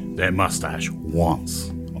singe that mustache once?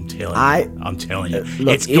 I'm telling you.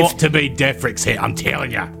 Look, It's got to be Defrick's hair. I'm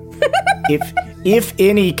telling you. If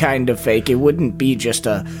any kind of fake, it wouldn't be just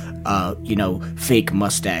a fake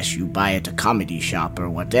mustache you buy at a comedy shop or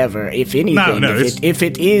whatever. If anything, if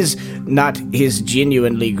it is not his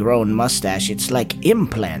genuinely grown mustache, it's like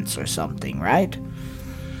implants or something, right?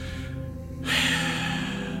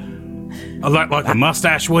 Like a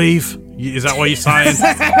mustache weave? Is that what you're saying?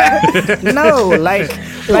 No, like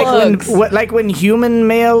when human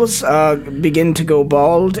males begin to go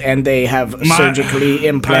bald and they have surgically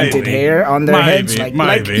implanted maybe, hair on their heads, like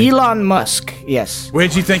maybe. Elon Musk. Yes, Where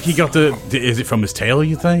do you think he got is it from his tail,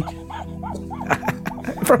 you think?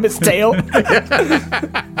 from his tail,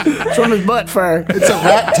 it's from his butt fur. It's a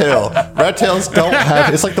rat tail. Rat tails don't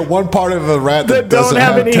have... It's like the one part of a rat that That don't doesn't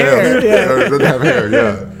have any tail. hair, yeah. Or doesn't have hair,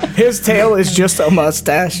 yeah. His tail is just a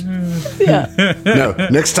mustache. No,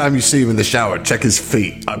 next time you see him in the shower, check his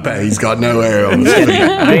feet. I bet he's got no hair on his feet.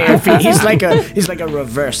 Bare feet. He's like a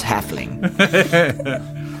reverse halfling.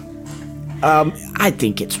 I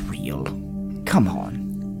think it's real. Come on.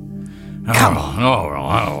 Come on. All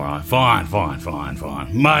right. Fine.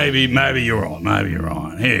 Maybe you're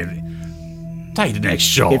right. Here, take the next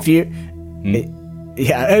shot. If you,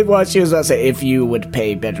 yeah, well, she was about to say, if you would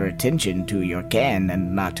pay better attention to your can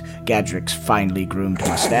and not Gadrick's finely groomed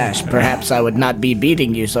mustache, perhaps I would not be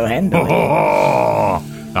beating you so handily. Oh,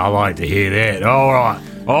 I like to hear that. All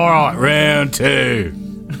right, round 2.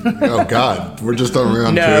 Oh, God. We're just on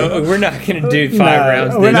round 2. No, we're not going to do 5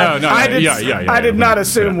 rounds. we're then. not. Yeah. I did not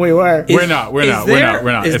assume we were. We're not. is It's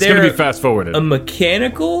going to there be fast forwarded. A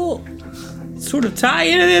mechanical sort of tie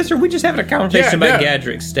into this, or are we just having a conversation Yeah, about yeah.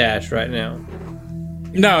 Gadrick's stash right now?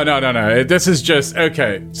 No. This is just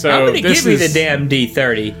okay. So I'm going to this give you the is- damn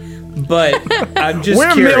D30, but I'm just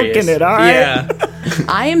We're curious. milking it, all right? Yeah.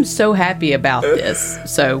 I am so happy about this.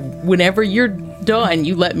 So whenever you're done,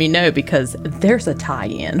 you let me know because there's a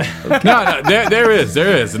tie-in. No, there is,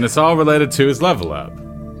 and it's all related to his level up.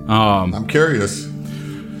 I'm curious.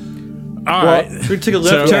 All right. We took a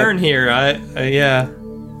left turn here. Yeah.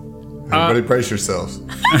 Everybody brace yourselves.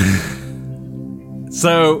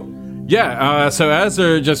 So as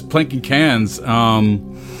they're just plinking cans,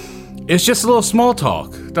 it's just a little small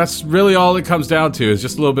talk. That's really all it comes down to, is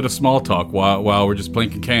just a little bit of small talk while we're just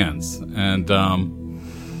plinking cans. And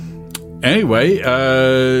anyway,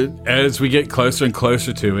 as we get closer and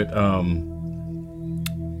closer to it,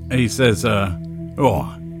 he says, all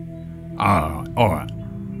right,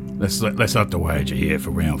 let's up the wager here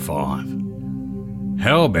for round 5.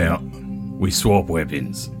 How about we swap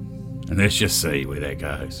weapons? And let's just see where that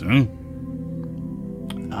goes, huh?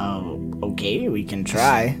 Okay, we can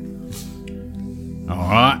try. All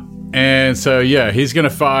right. And so, yeah, he's going to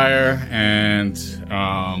fire. And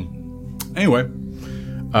anyway.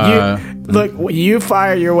 Look, you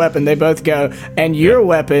fire your weapon, they both go, and your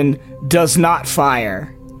weapon does not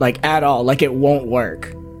fire, like, at all. Like, it won't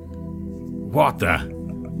work. What the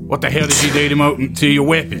hell did you do to your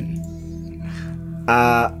weapon?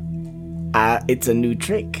 It's a new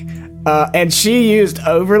trick. And she used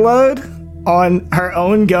overload on her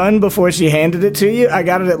own gun before she handed it to you. I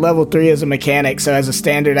got it at level 3 as a mechanic, so as a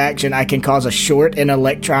standard action, I can cause a short in an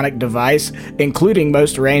electronic device, including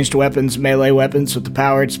most ranged weapons, melee weapons with the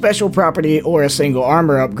powered special property, or a single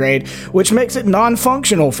armor upgrade, which makes it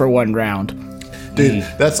non-functional for 1 round. Dude,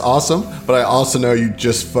 that's awesome, but I also know you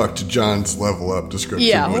just fucked John's level up description.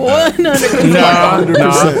 Yeah, with that.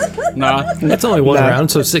 100%. No. It's only one round,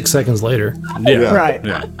 so 6 seconds later. Yeah. Right.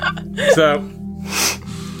 Yeah. So,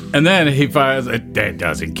 and then he fires, that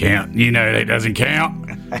doesn't count. You know that doesn't count.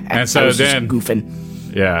 And I so was just then,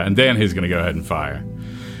 goofing. yeah, and then he's going to go ahead and fire.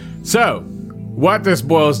 So, what this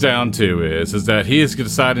boils down to is that he is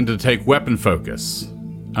deciding to take weapon focus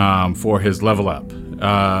for his level up.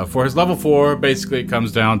 For his level 4, basically it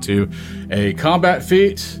comes down to a combat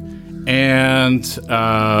feat and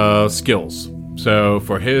skills. So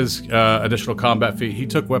for his additional combat feat, he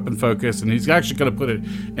took weapon focus, and he's actually going to put it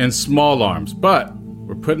in small arms. But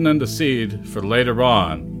we're putting in the seed for later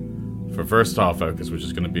on for versatile focus, which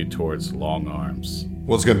is going to be towards long arms.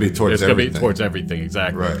 Well, it's going to be towards It's going to everything. be towards everything,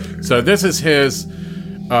 exactly. Right. So this is his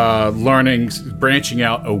learning, branching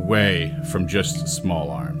out away from just small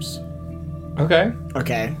arms. Okay.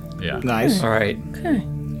 Okay. Yeah. Nice. All right. Okay.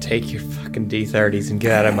 Take your fucking D30s and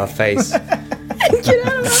get out of my face.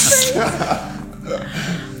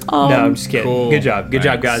 No, I'm just kidding. Cool. Good job. Good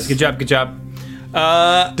job, guys. Good job. Good job.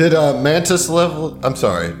 Did Mantis level? I'm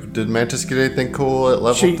sorry. Did Mantis get anything cool at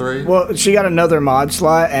level 3? Well, she got another mod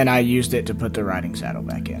slot, and I used it to put the riding saddle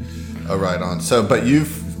back in. Oh, right on. So, but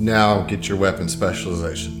you've now get your weapon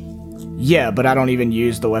specialization. Yeah, but I don't even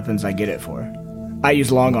use the weapons I get it for. I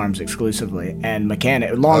use long arms exclusively, and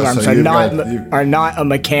mechanic long arms so are you've not got- you- are not a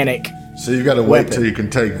mechanic. So you got to wait Weapon. till you can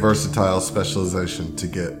take versatile specialization to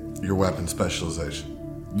get your weapon specialization.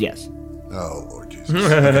 Yes. Oh, Lord Jesus.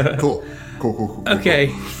 Okay, cool. Okay.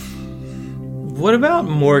 What about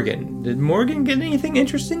Morgan? Did Morgan get anything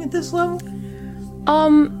interesting at this level?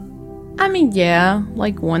 I mean, yeah,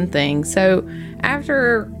 like one thing. So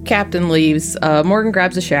after Captain leaves, Morgan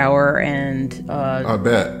grabs a shower and I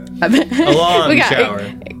bet. A long we got, shower.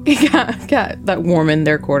 got that warm in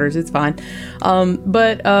their quarters. It's fine.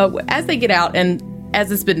 But as they get out, and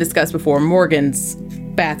as it's been discussed before, Morgan's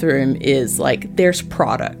bathroom is like there's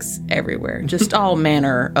products everywhere, just all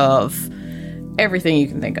manner of everything you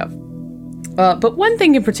can think of. But one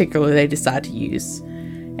thing in particular they decide to use,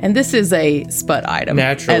 and this is a spud item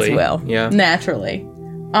Naturally, as well. yeah. Naturally.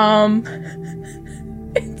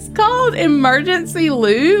 It's called emergency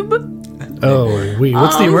lube. Oh,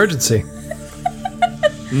 what's the emergency?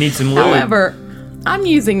 Need some lube. However, I'm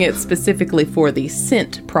using it specifically for the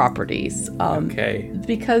scent properties. Okay.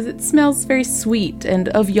 Because it smells very sweet and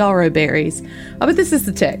of yarrow berries. But this is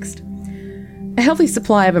the text. A healthy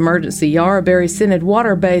supply of emergency yarrow berry scented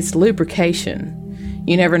water-based lubrication.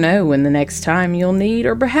 You never know when the next time you'll need,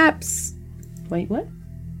 or perhaps... Wait, what?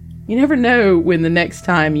 You never know when the next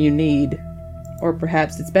time you need, or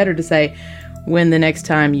perhaps it's better to say, when the next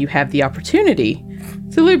time you have the opportunity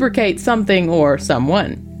to lubricate something or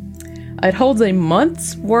someone. It holds a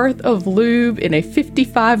month's worth of lube in a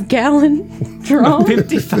 55-gallon drum.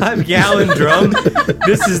 55-gallon drum.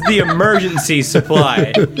 This is the emergency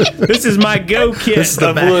supply. This is my go kit This is the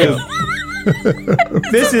of backup. lube.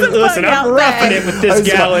 This is listen. I'm roughing it with this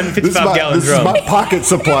gallon, 55 gallon This is drum. my pocket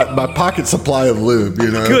supply. My pocket supply of lube.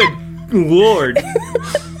 You know. Good Lord.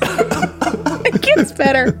 It gets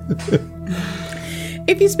better.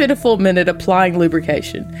 If you spend a full minute applying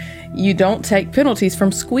lubrication, you don't take penalties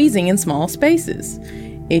from squeezing in small spaces.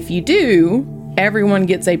 If you do, everyone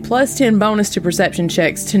gets a +10 bonus to perception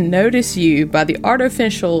checks to notice you by the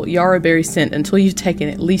artificial yarrowberry scent until you've taken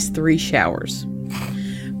at least 3 showers.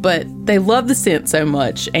 But they love the scent so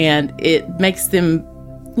much, and it makes them,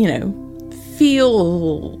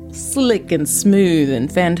 feel slick and smooth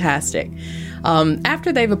and fantastic.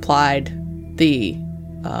 After they've applied the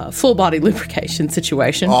full body lubrication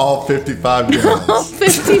situation, All 55 gallons.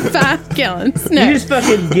 55 gallons. No, You just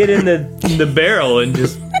fucking get in the barrel and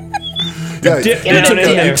just Yeah, dip you down took in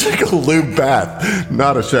there. you took a lube bath,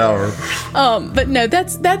 not a shower. but no,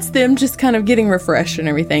 that's them just kind of getting refreshed and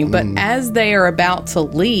everything. But as they are about to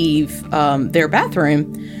leave their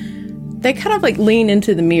bathroom, they kind of like lean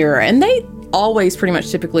into the mirror, and they always pretty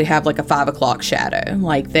much typically have like a 5 o'clock shadow.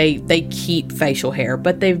 Like they keep facial hair,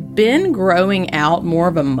 but they've been growing out more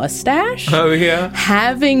of a mustache. Oh yeah.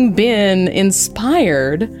 Having been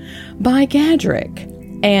inspired by Gadrick.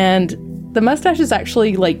 And the mustache has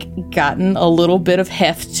actually like gotten a little bit of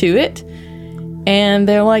heft to it. And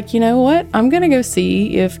they're like, you know what? I'm going to go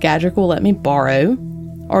see if Gadrick will let me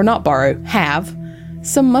have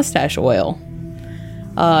some mustache oil.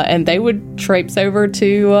 And they would traipse over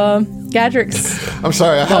to Gadrick's. I'm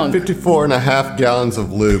sorry, I have 54 and a half gallons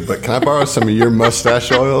of lube, but can I borrow some of your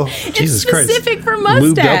mustache oil? Jesus Christ. Specific for Lubed up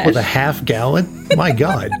mustache. with a half gallon? My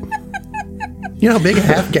God. You know how big a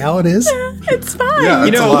half gallon is? It's fine. Yeah,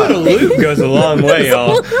 You that's know, a little lube goes a long way, A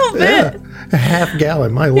y'all. little bit. A half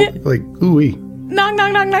gallon. My, like, ooh-wee. Knock,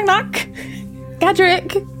 knock, knock, knock, knock.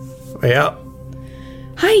 Gadrick. Yeah.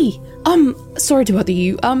 Hi. Sorry to bother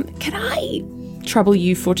you. Can I trouble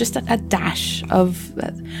you for just a dash of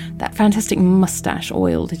that fantastic mustache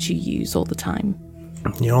oil that you use all the time?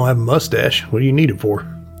 You don't have a mustache. What do you need it for?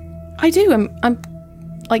 I do. I'm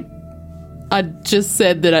like, I just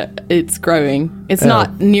said that it's growing. It's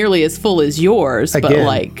not nearly as full as yours, but Again.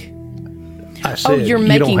 like, I said, you're you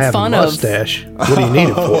making don't have fun a of- mustache. What do you need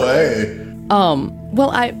it Oh, for? hey.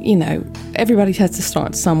 well, everybody has to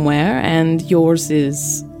start somewhere, and yours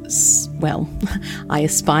is, well, I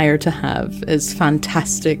aspire to have as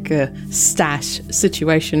fantastic a stash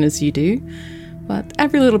situation as you do. But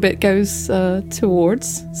every little bit goes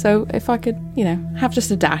towards. So if I could, have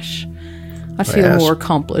just a dash, I'd feel Yes. more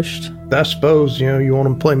accomplished. I suppose, you want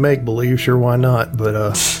to play make-believe, sure, why not? But,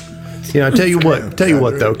 I tell you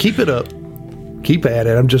what though, keep it up. Keep at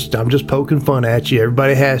it. I'm just poking fun at you.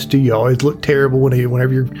 Everybody has to. You always look terrible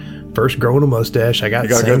whenever you're first growing a mustache. I got You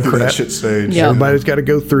the gotta go same through crap. that shit stage. Yeah. Everybody's got to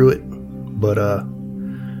go through it. But,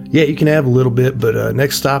 yeah, you can have a little bit, but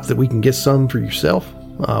next stop that we can get some for yourself,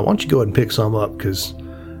 why don't you go ahead and pick some up, because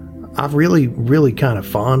I'm really, really kind of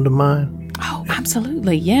fond of mine. Oh,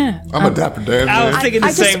 absolutely, yeah. I'm a Dapper Dan, I was man. thinking the I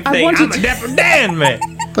just- same I thing. wanted I'm a to- Dapper Dan, man.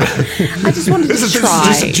 I just wanted This to is try.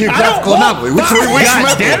 just a geographical anomaly. Which way we God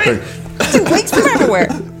from damn it. everything? Links from everywhere.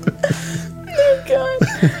 Oh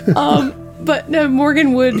God. But no,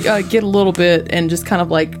 Morgan would get a little bit and just kind of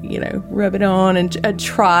like, rub it on and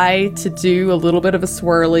try to do a little bit of a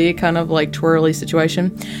swirly, kind of like twirly situation.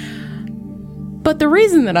 But the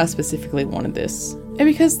reason that I specifically wanted this is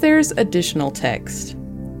because there's additional text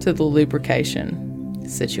to the lubrication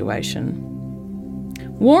situation.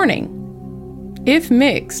 Warning. If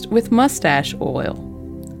mixed with mustache oil,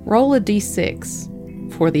 roll a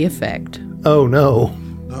d6 for the effect. Oh, no.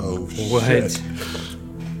 Oh, What? shit.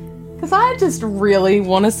 Because I just really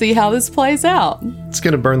want to see how this plays out. It's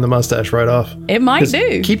going to burn the mustache right off. It might 'Cause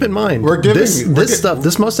do. Keep in mind, We're giving- this we're gi- stuff,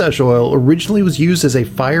 this mustache oil, originally was used as a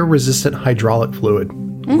fire-resistant hydraulic fluid.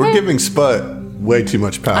 We're giving Spud way too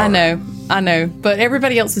much power. I know. But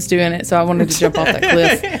everybody else is doing it, so I wanted to jump off that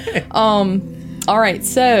cliff. All right,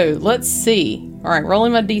 so let's see. All right,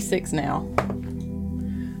 rolling my d6 now.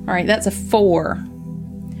 All right, that's a 4.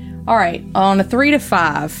 All right, on a 3 to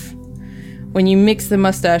 5, when you mix the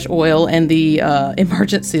mustache oil and the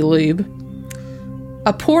emergency lube,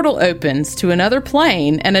 a portal opens to another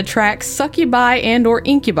plane and attracts succubi and or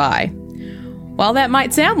incubi. While that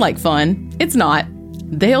might sound like fun, it's not.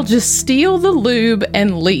 They'll just steal the lube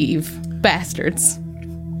and leave. Bastards.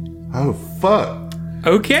 Oh, fuck.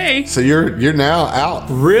 Okay. So you're now out.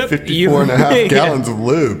 Rip 54 and a half you. gallons of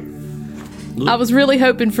lube. I was really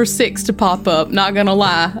hoping for 6 to pop up, not gonna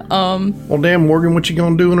lie. Well, damn, Morgan, what you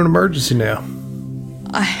going to do in an emergency now?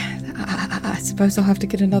 I suppose I'll have to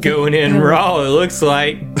get another. Going in raw, it looks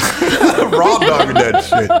like. Raw dogging that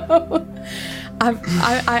shit.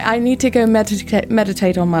 I need to go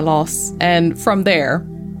meditate on my loss. And from there,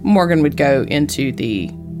 Morgan would go into the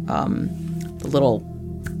little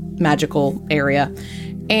magical area.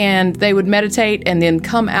 And they would meditate and then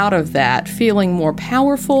come out of that feeling more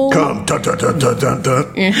powerful. Come, dun, dun, dun, dun, dun,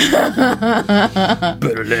 dun.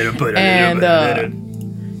 And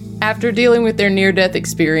after dealing with their near-death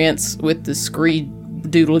experience with the screed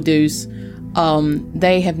doodle-doos,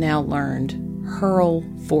 they have now learned Hurl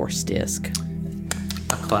Force Disc.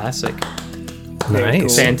 A classic.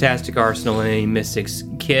 Nice. Fantastic arsenal in any Mystics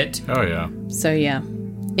kit. Oh yeah. So yeah,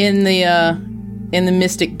 in the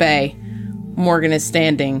Mystic Bay, Morgan is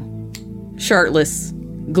standing, shirtless,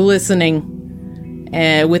 glistening,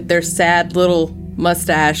 and with their sad little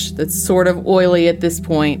mustache that's sort of oily at this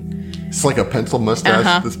point. It's like a pencil mustache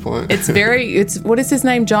at this point. It's what is his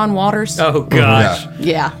name? John Waters? Oh gosh.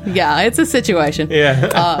 Yeah. Yeah, it's a situation.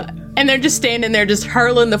 Yeah. And they're just standing there, just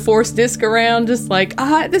hurling the Force Disc around, just like,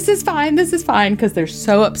 this is fine, because they're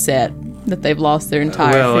so upset that they've lost their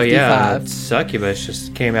entire 55. Yeah. Succubus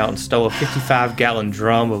just came out and stole a 55-gallon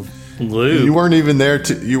drum of lube. You weren't even there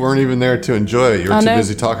to enjoy it. You were too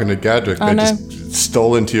busy talking to Gadrick. They just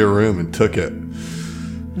stole into your room and took it.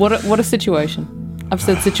 What a situation. I've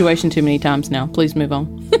said situation too many times now. Please move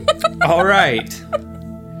on. All right.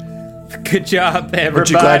 Good job, everybody. Aren't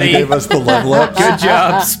you glad you gave us the level up? Good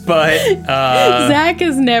job, Sput. Zach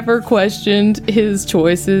has never questioned his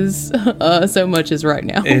choices so much as right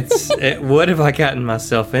now. What have I gotten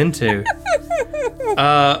myself into?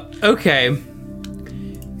 Okay.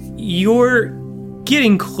 You're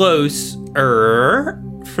getting closer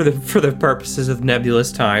for the purposes of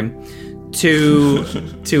nebulous time to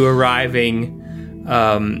arriving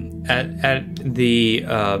at the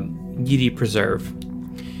Yidi Preserve.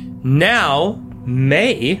 Now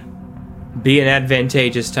may be an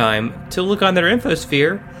advantageous time to look on their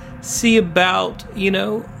infosphere, see about,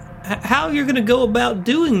 how you're going to go about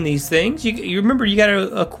doing these things. You remember you got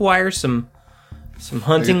to acquire some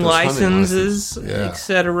hunting licenses,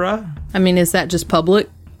 etc. I mean, is that just public?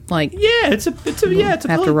 Like, it's a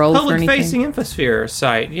have to roll for anything? public-facing infosphere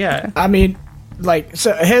site. Yeah. I mean,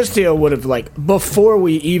 so Hestia would have, before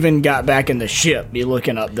we even got back in the ship, be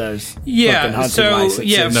looking up those fucking hunting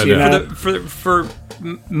licenses. For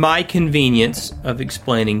my convenience of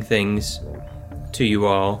explaining things to you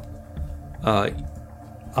all, I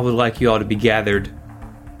would like you all to be gathered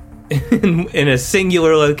in a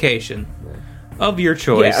singular location of your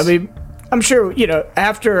choice. Yeah, I mean, I'm sure,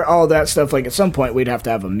 after all that stuff, at some point we'd have to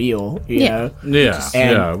have a meal, you know?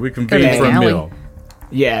 Yeah, we convene for a meal.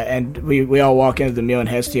 Yeah, and we all walk into the meal, and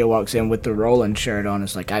Hestia walks in with the Roland shirt on.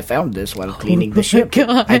 It's like, I found this while cleaning the ship.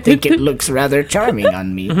 God. I think it looks rather charming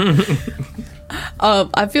on me.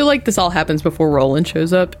 I feel like this all happens before Roland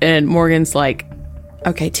shows up, and Morgan's like,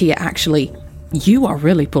 okay, Tia, actually, you are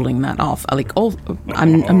really pulling that off.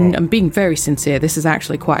 I'm being very sincere. This is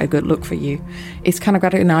actually quite a good look for you. It's kind of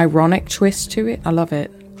got an ironic twist to it. I love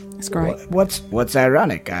it. It's great. What's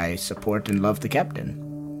ironic? I support and love the captain.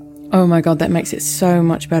 Oh my god, that makes it so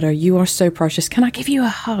much better. You are so precious. Can I give you a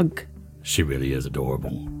hug? She really is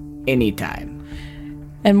adorable. Anytime.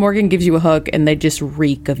 And Morgan gives you a hug, and they just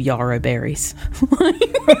reek of yarrow berries.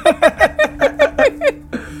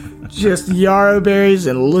 Just yarrow berries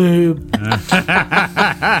and lube.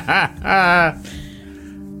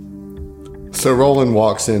 So Roland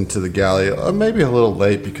walks into the galley, maybe a little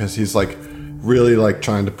late because he's really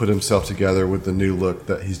trying to put himself together with the new look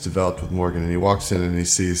that he's developed with Morgan. And he walks in and he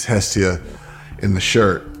sees Hestia in the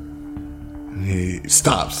shirt. And he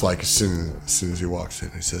stops as soon as he walks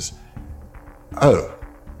in. He says, "Oh,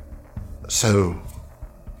 so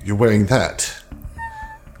you're wearing that?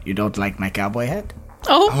 You don't like my cowboy hat?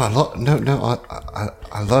 Oh,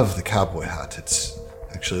 I love the cowboy hat. It's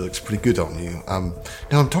actually looks pretty good on you.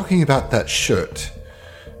 No, I'm talking about that shirt.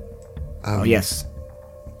 Oh, yes.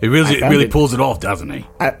 He really pulls it off, doesn't he?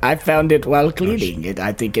 I found it while cleaning it.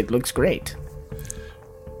 I think it looks great."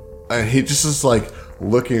 And he just is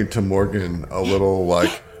looking to Morgan a little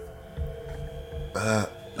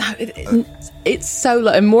it's so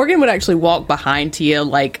low. And Morgan would actually walk behind Tia,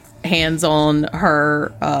 hands on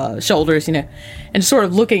her shoulders, and just sort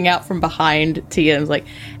of looking out from behind Tia, and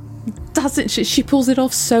doesn't she pulls it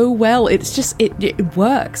off so well. It's just it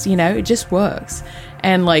works, it just works.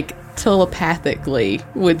 And telepathically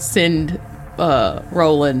would send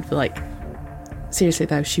Roland seriously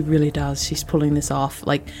though, she really does. She's pulling this off.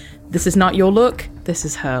 This is not your look, this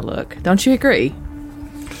is her look. Don't you agree?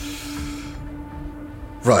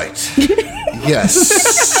 Right.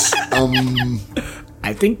 Yes.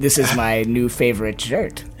 I think this is my new favorite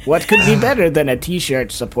shirt. What could be better than a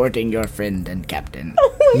t-shirt supporting your friend and captain?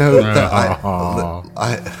 Oh No,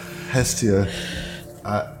 Hestia,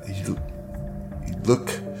 you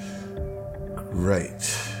look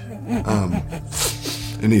great.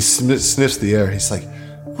 And he sniffs the air. He's like,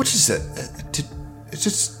 "What is it?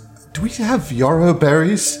 Do we have yarrow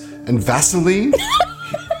berries and Vaseline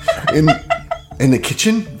in the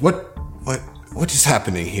kitchen? What is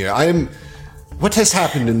happening here? What has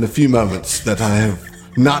happened in the few moments that I have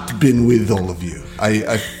not been with all of you?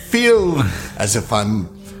 I feel as if I'm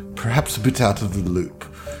perhaps a bit out of the loop."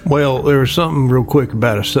 Well, there was something real quick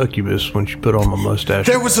about a succubus when she put on my mustache.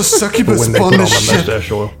 There was a succubus when they on put on the my ship.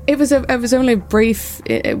 mustache oil. It was only brief.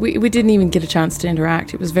 We didn't even get a chance to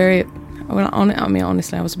interact. It was very. I mean,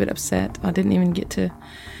 honestly, I was a bit upset. I didn't even get to.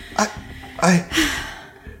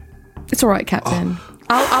 It's all right, Captain.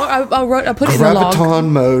 I'll put it in the log. Graviton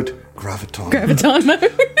mode. Graviton. Graviton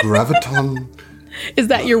mode. Graviton. Is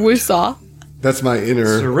that your woosaw? That's my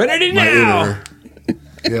inner. Serenity my now. Inner,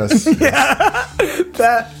 yes.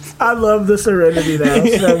 I love the Serenity Now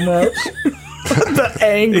so much. The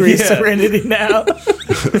angry Serenity Now.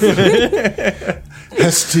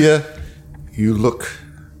 Hestia, you look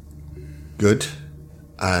good.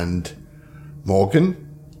 And Morgan,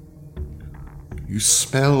 you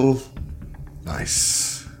smell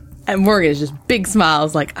nice. And Morgan's just big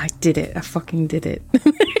smiles, like, I did it. I fucking did it.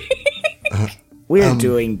 We're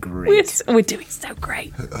doing great. We're doing so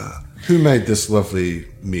great. Who made this lovely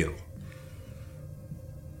meal?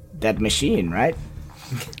 That machine, right?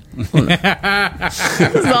 It's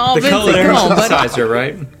all The Vincent. culinary Come on, buddy. synthesizer,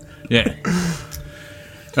 right? Yeah.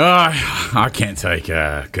 I can't take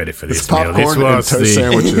credit for this It's meal. This popcorn and was toast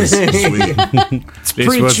sandwiches. Sweet. this was the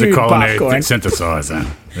pre-chewed culinary popcorn. synthesizer.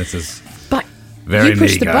 This is But very you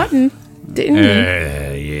pushed meager. the button, didn't you?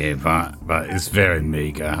 Yeah, but it's very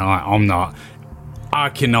meager. I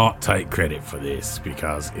cannot take credit for this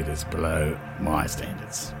because it is below my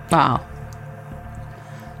standards. Wow.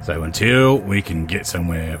 So until we can get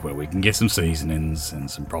somewhere where we can get some seasonings and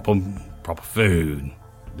some proper food,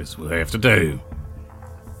 this is what we have to do.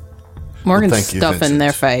 Morgan's thank you, stuffing Vincent.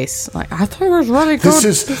 their face. Like, I thought it was really good.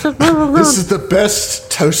 This is the best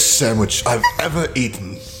toast sandwich I've ever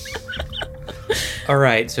eaten. All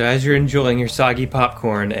right, so as you're enjoying your soggy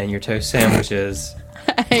popcorn and your toast sandwiches,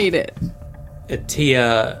 I hate it.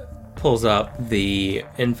 Tia pulls up the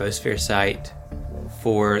infosphere site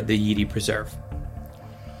for the Yeti Preserve.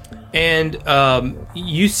 And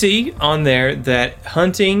you see on there that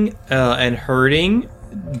hunting and herding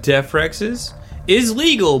Defrexes is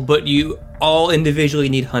legal, but you all individually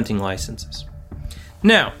need hunting licenses.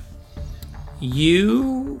 Now,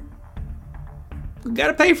 you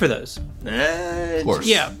gotta pay for those. Of course.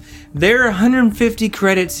 Yeah. They're 150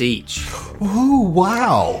 credits each. Oh,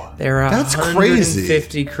 wow. They're That's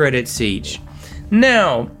 150 credits each.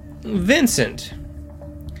 Now, Vincent,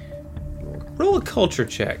 roll a culture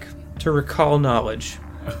check to recall knowledge.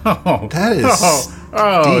 That is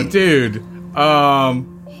deep. Dude.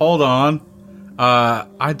 Hold on.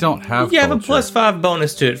 I don't have. You have a culture. +5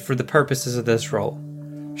 bonus to it for the purposes of this roll.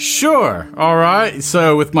 Sure. All right.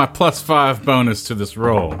 So with my +5 bonus to this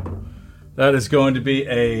roll, that is going to be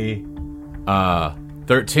a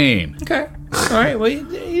 13. Okay. All right. Well, you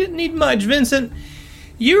didn't need much, Vincent.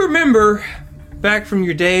 You remember back from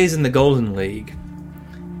your days in the Golden League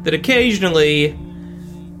that occasionally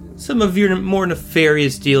some of your more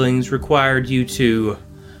nefarious dealings required you to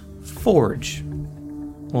forge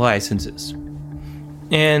licenses.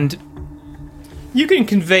 And you can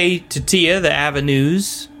convey to Tia the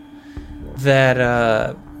avenues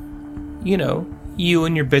that, you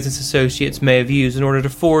and your business associates may have used in order to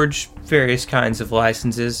forge various kinds of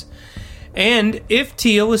licenses. And if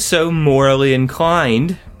Tia was so morally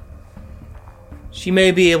inclined, she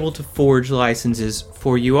may be able to forge licenses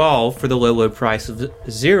for you all for the low price of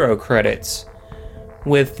 0 credits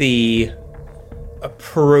with the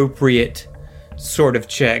appropriate sort of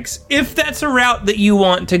checks, if that's a route that you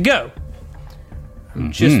want to go.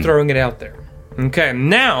 I'm just throwing it out there. Okay,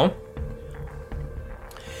 now,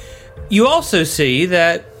 you also see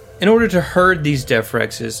that in order to herd these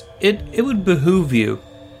Defrexes, it would behoove you,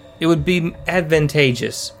 it would be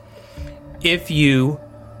advantageous if you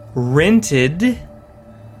rented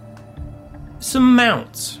some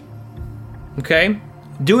mounts. Okay?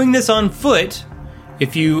 Doing this on foot,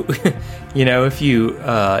 if you,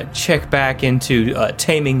 check back into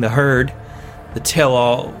Taming the Herd, the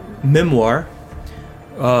tell-all memoir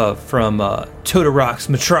from Todorox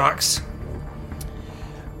Matrox,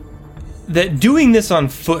 that doing this on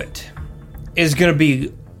foot is going to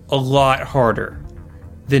be a lot harder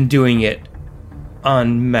than doing it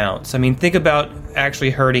on mounts. I mean, think about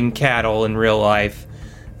actually herding cattle in real life.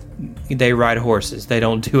 they ride horses. They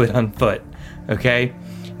don't do it on foot. Okay?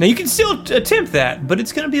 Now, you can still attempt that, but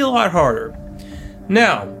it's going to be a lot harder.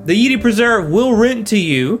 Now, the Yeti Preserve will rent to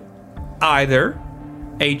you either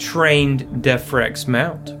a trained Defrex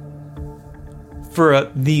mount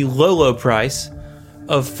for the low price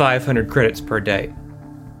of 500 credits per day.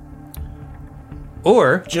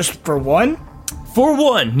 Or... Just for one? For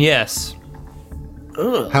one, yes.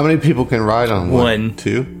 How many people can ride on one? One.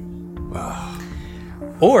 2?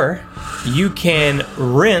 Or you can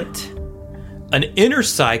rent an inner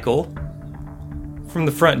cycle from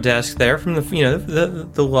the front desk there, from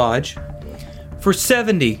the lodge, for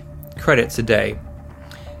 70 credits a day.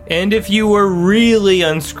 And if you were really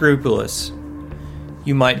unscrupulous,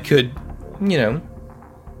 you could get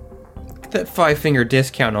that 5-finger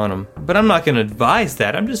discount on them. But I'm not going to advise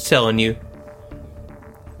that. I'm just telling you.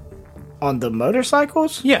 On the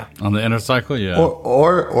motorcycles? Yeah. On the inner cycle, yeah.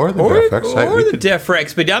 Or the Defrex. Right? Or the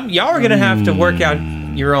Defrex. But y'all are going to have to work out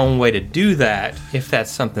your own way to do that if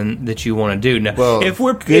that's something that you want to do. Now, Well, if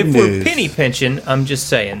we're news. penny pinching, I'm just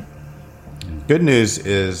saying. Good news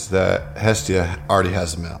is that Hestia already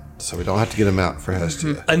has a mount, so we don't have to get a mount for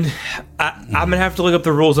Hestia. And I'm going to have to look up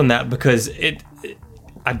the rules on that because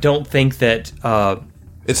I don't think that...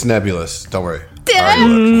 It's nebulous. Don't worry.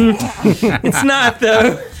 it's not,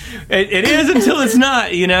 though. It is until it's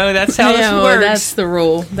not, That's how this works. That's the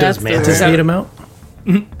rule. That's Does Mantis need him out?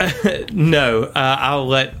 No, I'll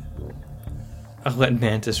let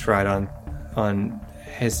Mantis ride on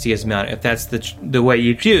Hestia's mount if that's the way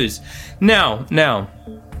you choose. Now,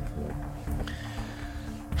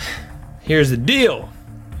 here's the deal.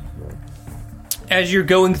 As you're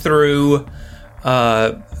going through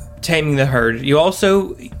taming the herd, you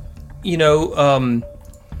also,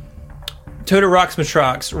 Toto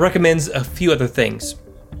Roxmatrox recommends a few other things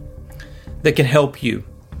that can help you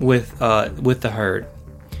with the herd.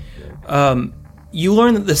 You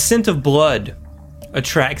learn that the scent of blood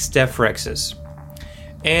attracts Defrexes,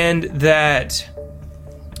 and that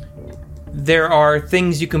there are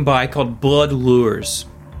things you can buy called blood lures,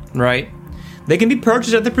 right? They can be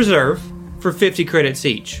purchased at the preserve for 50 credits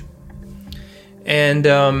each. And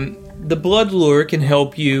the blood lure can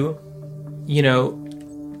help you,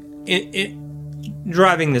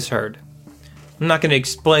 driving this herd. I'm not going to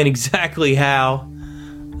explain exactly how,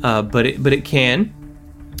 but it can.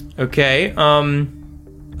 Okay.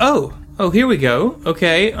 Oh, here we go.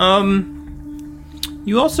 Okay.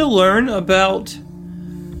 You also learn about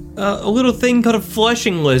a little thing called a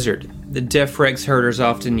flushing lizard that Defrex herders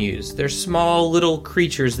often use. They're small little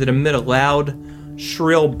creatures that emit a loud,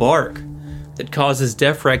 shrill bark that causes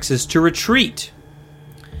Defrexes to retreat.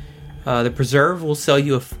 The preserve will sell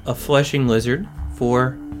you a flushing lizard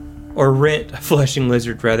rent a flushing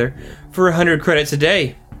lizard rather, for 100 credits a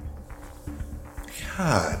day.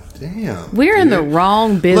 God damn. We're in the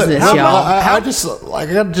wrong business, Look, y'all. I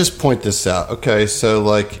gotta just point this out. Okay, so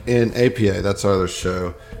like in APA, that's our other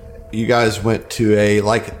show. You guys went to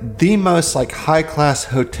the most high class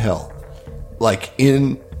hotel,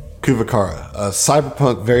 in Kuvakara, a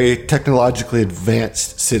cyberpunk, very technologically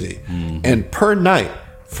advanced city, and per night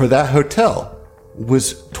for that hotel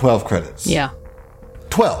was 12 credits. Yeah.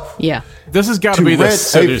 12. Yeah. This has got to To be the rent a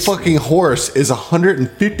city. fucking horse is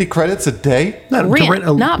 150 credits a day. No, Rent, to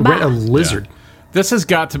rent not buy. a lizard. This has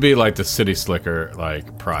got to be the city slicker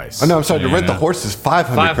price. Oh, no, I'm sorry. To rent the Yeah. horse is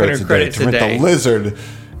 500 credits a day. credits To a rent day. the lizard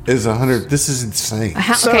is 100. This is insane.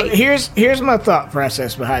 So here's my thought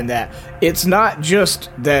process behind that. It's not just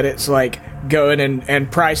that it's going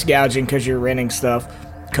and price gouging because you're renting stuff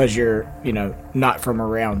because you're not from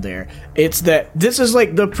around there. It's that this is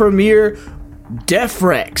the premier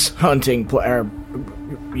Defrex hunting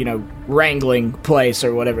wrangling place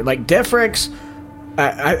or whatever. Defrex,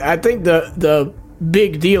 I think the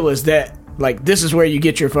big deal is that this is where you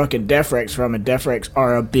get your fucking Defrex from, and Defrex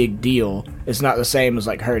are a big deal. It's not the same as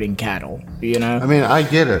herding cattle, I mean, I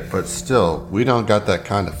get it, but still, we don't got that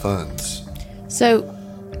kind of funds. So,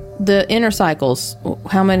 the inner cycles,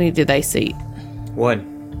 how many do they seat?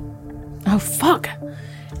 1. Oh, fuck.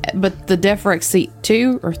 But the Defrex seat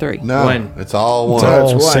 2 or 3? No, One. it's all one. It's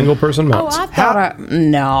all one. single person Oh, mounts. I thought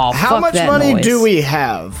How fuck much that money noise. do we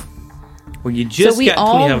have? Well, you just So we got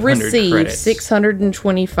all 2,500 received credits.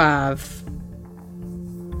 625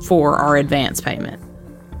 for our advance payment.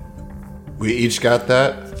 We each got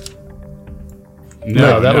that?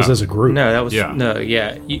 No, that was as a group. No, that was Yeah. no.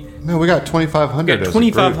 Yeah, you No, we got 2,500. got as a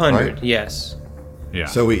group, 2,500. right? Yes. Yeah.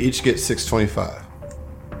 So we each get 625.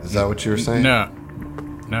 Is that what you were saying? no.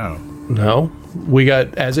 No, we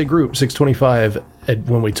got as a group 625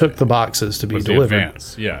 when we took the boxes to be Was the delivered.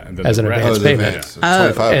 advance? Yeah. And then As the an rest- Oh, advance the payment. advance.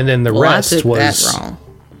 25. And then the Well, rest I took was that wrong.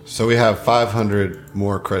 So we have 500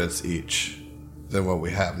 more credits each than what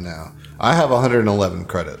we have now. I have 111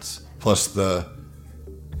 credits plus to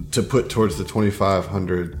put towards the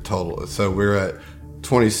 2,500 total. So we're at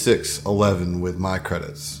 2611 with my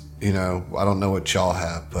credits. You know, I don't know what y'all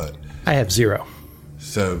have, but I have 0.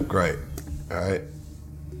 so great. All right.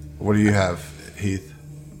 What do you have, Heath?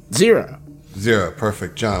 0. 0.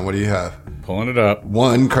 Perfect. John, what do you have? Pulling it up.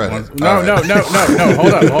 1 credit. No, All right. no.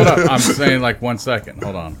 Hold up. I'm saying like 1 second.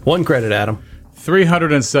 Hold on. 1 credit, Adam.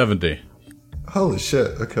 370. Holy shit.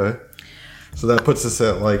 Okay. So that puts us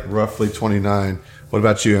at like roughly 29. What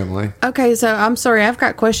about you, Emily? Okay, so I'm sorry, I've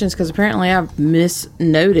got questions because apparently I've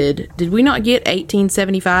misnoted. Did we not get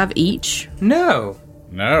 1875 each? No.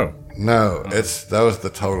 No. No, that was the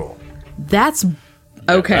total. That's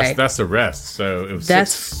okay. That's the rest. So it was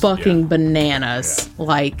That's six- fucking yeah. bananas.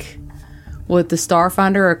 Like with the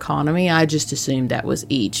Starfinder economy, I just assumed that was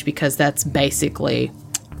each because that's basically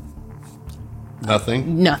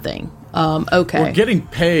Nothing. nothing. Okay. We're getting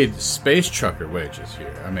paid space trucker wages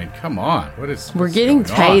here. I mean, come on. We're getting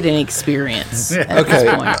going paid on? in experience at Okay.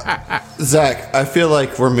 this point. Zach, I feel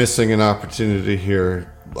like we're missing an opportunity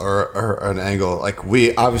here or an angle. Like,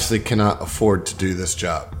 we obviously cannot afford to do this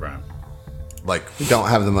job. Right. Like, we don't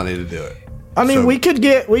have the money to do it. I mean, So-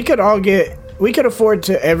 we could afford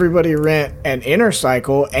to everybody rent an inner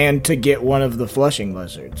cycle and to get one of the flushing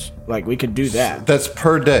lizards. Like, we could do that. That's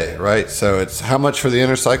per day, right? So it's how much for the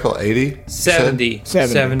inner cycle? 80? 70.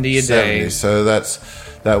 70. 70 a day. 70. So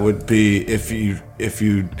that would be if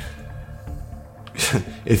you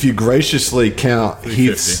if you graciously count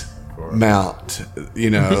Heath's mount, you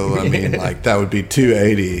know, I mean, like that would be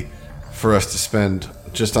 280 for us to spend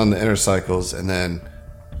just on the inner cycles, and then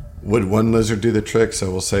would one lizard do the trick?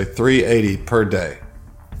 So we'll say 380 per day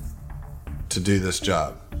to do this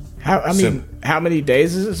job. How many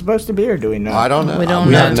days is it supposed to be, or do we know? I don't know. We don't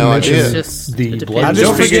we know. have no It's idea. just The it blood- I depends.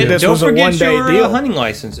 just Don't figured forget, this don't was a forget one-day your deal. hunting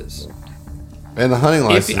licenses. And the hunting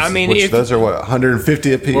licenses, I mean, which if- those are what,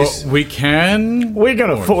 150 a Well, piece. we can. We're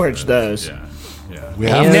gonna forge those. Yeah. Yeah. We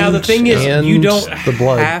have And- Now, the thing is, you and don't the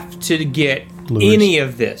blood have to get lures. any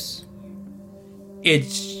of this.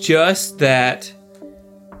 It's just that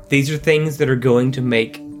these are things that are going to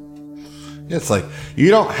make. It's like you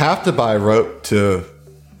don't have to buy rope to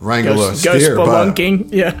wrangle Go a steer, but spelunking.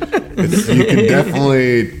 Yeah. you can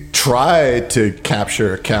definitely try to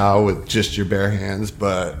capture a cow with just your bare hands.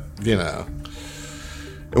 But you know,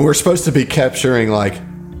 and we're supposed to be capturing like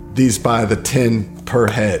these by the 10 per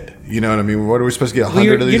head. You know what I mean? What are we supposed to get?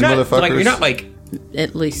 100 of these not, motherfuckers? Like, you're not like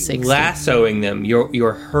At least 60. lassoing them.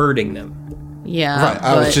 You're herding them. Yeah. Right.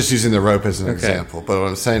 I was but- just using the rope as an example, but what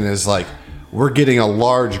I'm saying is like we're getting a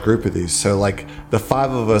large group of these. So like the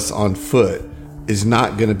 5 of us on foot is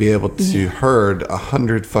not going to be able to herd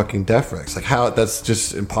 100 fucking Defrex. Like how? That's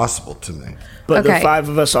just impossible to me. But Okay. the 5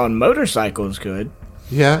 of us on motorcycles could.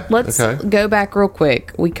 Yeah. Let's okay. go back real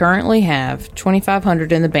quick. We currently have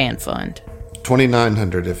 2,500 in the band fund.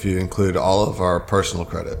 2,900 if you include all of our personal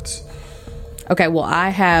credits. Okay, well, I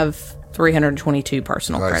have 322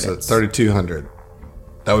 personal All right, credits. so 3,200.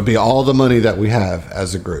 That would be all the money that we have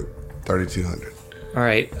as a group. 3,200. All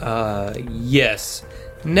right. Yes.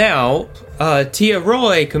 Now, Tia,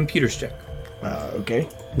 roll a computer's check. Okay.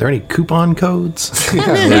 Are there any coupon codes?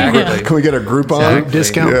 Exactly. Can we get a Groupon? Group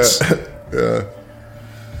discounts? Yeah.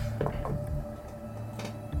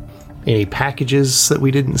 Any packages that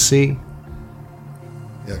we didn't see?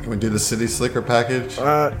 Yeah, can we do the City Slicker package?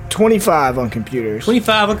 25 on computers.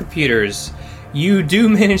 25 on computers. You do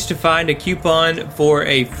manage to find a coupon for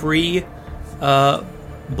a free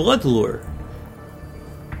blood lure.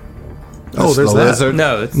 Oh, there's the that. lizard?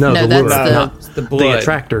 No, it's No, No, the that's lure, the- not it's the the blood.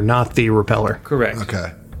 attractor, not the repeller. Correct.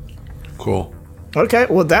 Okay. Cool. Okay,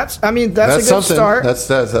 well that's a good something. start. That's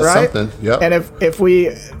right? something. Yep. And if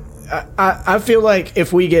we, I feel like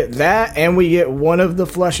if we get that and we get one of the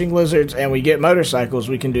flushing lizards and we get motorcycles,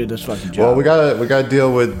 we can do this fucking job. Well, we gotta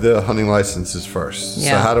deal with the hunting licenses first. So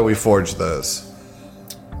Yeah. how do we forge those?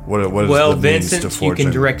 What is Well, the means to Vincent, you forge can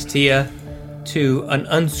it? direct Tia to an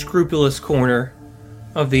unscrupulous corner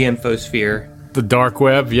of the infosphere. The dark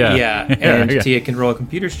web, yeah. Yeah, and yeah. Tia can roll a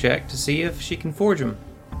computer's check to see if she can forge them.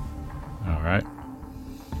 All right.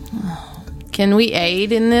 Can we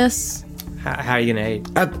aid in this? How are you gonna aid?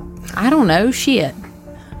 I I don't know. Shit.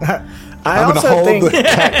 I I'm gonna also hold think the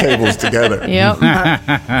cat tables together. Yep.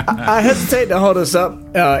 I hesitate to hold us up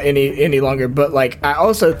any longer, but like I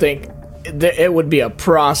also think that it would be a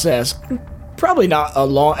process, probably not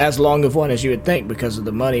as long of one as you would think because of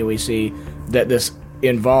the money we see that this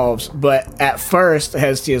involves. But at first,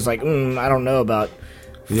 Hestia is like, I don't know about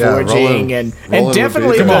Yeah, forging rolling and would be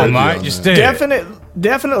definitely a good Come on, idea Mike, on just that. do it.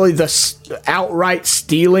 definitely the outright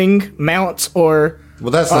stealing mounts or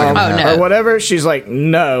Well, that's not gonna happen. no. or whatever. She's like,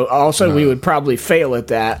 no. Also, we would probably fail at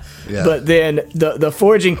that. Yeah. But then the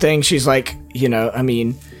forging thing, she's like, I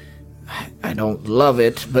mean, I don't love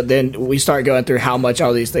it. But then we start going through how much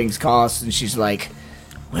all these things cost, and she's like,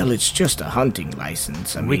 well, it's just a hunting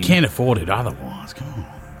license. I mean, We can't afford it otherwise. Come on.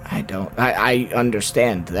 I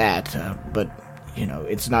understand that, but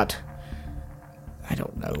it's not. I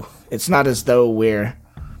don't know. It's not as though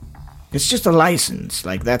it's just a license.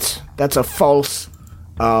 Like that's a false.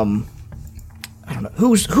 I don't know.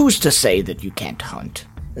 Who's to say that you can't hunt?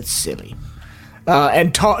 That's silly.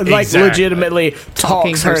 And like Exactly. legitimately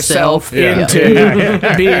Talking talks herself herself.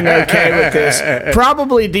 into being okay with this.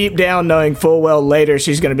 Probably deep down knowing full well later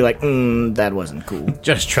she's going to be like, that wasn't cool.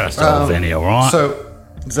 Just trust old Vinny, all right? So,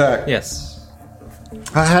 Zach, Yes.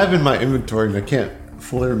 I have in my inventory, and I can't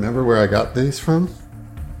fully remember where I got these from,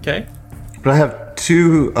 Okay. but I have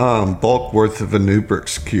 2 bulk worth of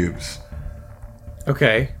Anubrix cubes.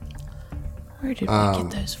 Okay. Where did we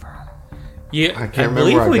get those from? Yeah, I can't I remember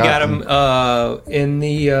believe where I we got got them in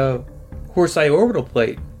the Horse Eye orbital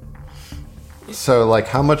plate. So, like,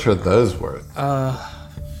 how much are those worth?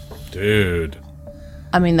 Dude.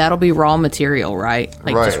 I mean, that'll be raw material, right?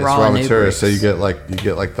 Like Right, just it's raw, raw new material, bricks. so you get like the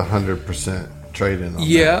 100% trade-in on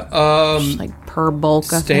Yeah. Just like per bulk.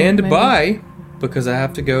 I think, Stand maybe. by because I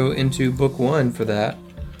have to go into book 1 for that.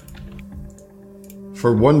 that.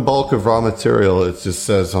 For 1 bulk of raw material, it just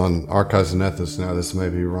says on Archives and Ethos, now this may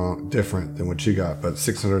be wrong, different than what you got, but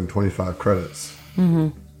 625 credits. Mm-hmm.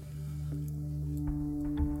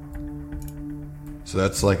 So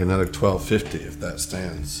that's like another 1250 if that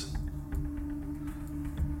stands.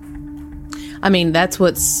 I mean, that's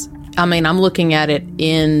what's. I mean, I'm looking at it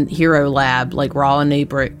in Hero Lab, like raw and new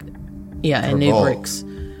brick. Yeah, and new bulk. bricks.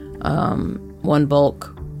 1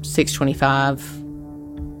 bulk, 625.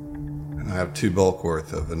 And I have 2 bulk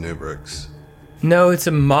worth of Anubrix. No, it's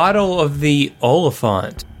a model of the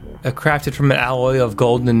Oliphant, crafted from an alloy of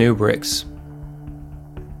gold and Anubrix.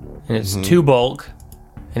 And it's 2 bulk,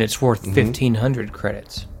 and it's worth 1,500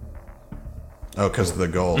 credits. Oh, because of the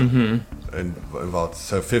gold. Mm-hmm. Involved.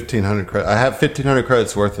 So 1,500 credits. I have 1,500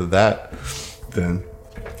 credits worth of that then.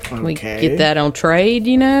 Can we get that on trade,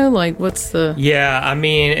 Like, what's the... Yeah, I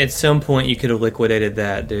mean, at some point you could have liquidated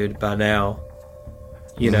that, dude, by now.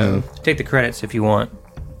 Take the credits if you want.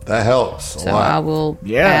 That helps a So lot. I will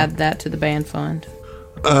add that to the band fund.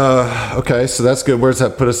 Okay, so that's good. Where's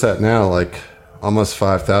that put us at now? Like almost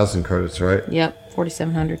 5,000 credits, right? Yep,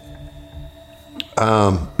 4,700.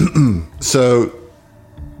 So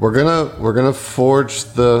we're gonna forge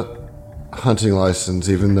the hunting license,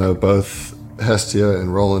 even though both Hestia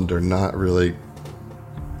and Roland are not really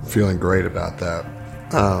feeling great about that.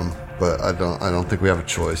 But I don't think we have a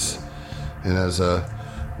choice. And as a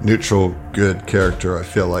neutral, good character, I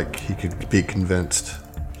feel like he could be convinced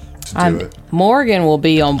to do it. Morgan will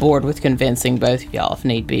be on board with convincing both of y'all if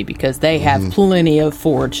need be, because they have plenty of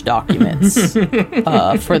forged documents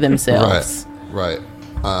for themselves. Right.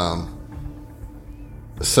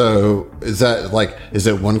 So is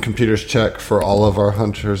it 1 computer's check for all of our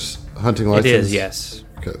hunting license? It is, yes.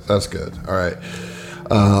 Okay, that's good. All right.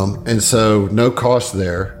 And so no cost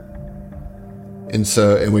there.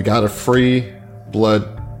 And we got a free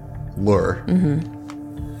blood lure.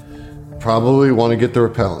 Mm-hmm. Probably want to get the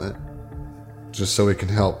repellent, just so we can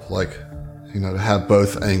help, to have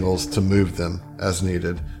both angles to move them as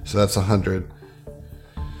needed. So that's 100.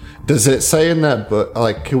 Does it say in that book,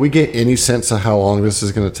 can we get any sense of how long this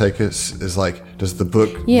is going to take us? Does the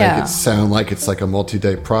book make it sound like it's like a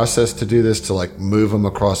multi-day process to do this, to move them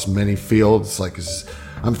across many fields?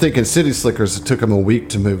 I'm thinking City Slickers, it took them a week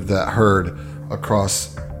to move that herd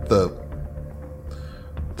across the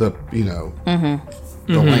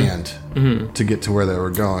land to get to where they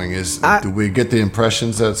were going. Do we get the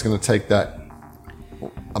impressions that it's going to take that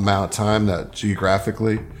amount of time, that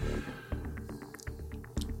geographically?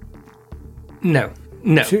 No.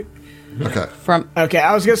 Okay. Okay,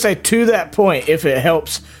 I was going to say, to that point, if it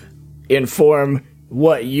helps inform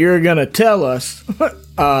what you're going to tell us,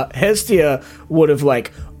 Hestia would have,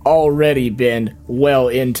 already been well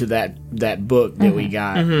into that book that we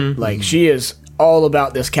got. She is all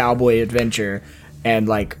about this cowboy adventure, and,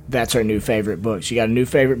 that's her new favorite book. She got a new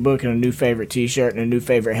favorite book and a new favorite t-shirt and a new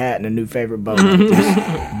favorite hat and a new favorite bow.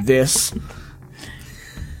 This...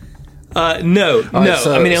 No.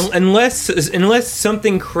 so- I mean, unless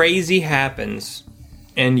something crazy happens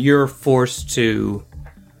and you're forced to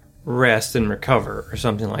rest and recover or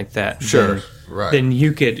something like that. Sure, then, right. Then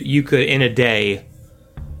you could in a day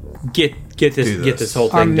get this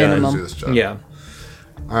whole Our thing minimum. done. Do this job. Yeah.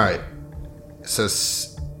 All right. So,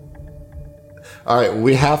 all right,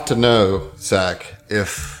 we have to know, Zach,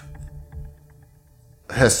 if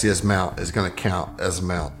Hestia's mount is going to count as a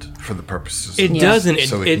mount for the purposes. It doesn't. It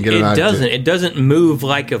doesn't. It doesn't move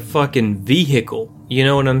like a fucking vehicle. You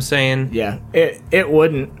know what I'm saying? Yeah, it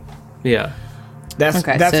wouldn't. Yeah. That's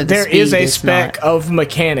so there is a is spec not- of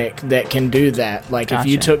mechanic that can do that. Like if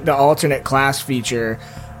you Gotcha. took the alternate class feature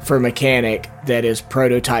for mechanic that is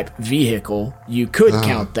prototype vehicle, you could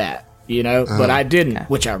count that. You know, but I didn't,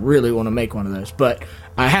 which I really want to make one of those, but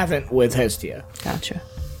I haven't with Hestia, Gotcha.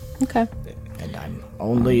 Okay. and I'm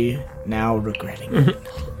only now regretting it.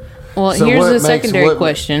 Well, So here's what the makes- secondary what-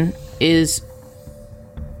 question: is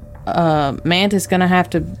Mantis going to have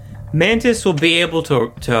to Mantis will be able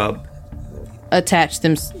to attach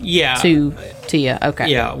them yeah. to Tia? Okay.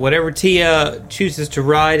 Yeah, whatever Tia chooses to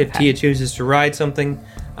ride, if Tia chooses to ride something,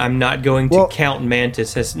 I'm not going to Well- count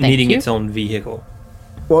Mantis as needing you. its own vehicle.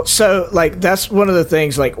 Well, so like that's one of the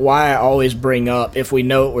things like why I always bring up if we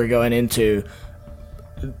know what we're going into,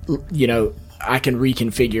 you know, I can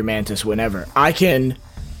reconfigure Mantis whenever I can,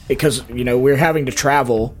 because you know we're having to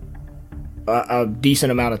travel a decent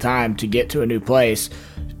amount of time to get to a new place.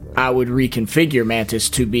 I would reconfigure Mantis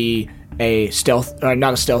to be a stealth,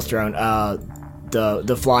 not a stealth drone,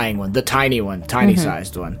 the flying one, the tiny one, tiny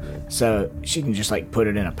sized one. So she can just like put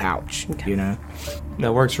it in a pouch, you know.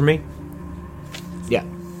 That works for me. Yeah.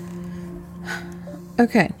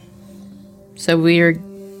 Okay. So we're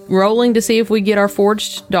rolling to see if we get our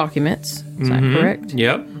forged documents. Is that correct?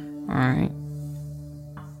 Yep. All right.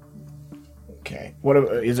 Okay. What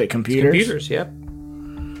is it? Computers. Computers, yep.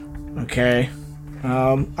 Okay.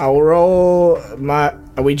 I will roll my.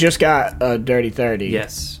 We just got a dirty 30.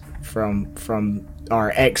 Yes. From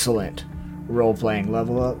our excellent role playing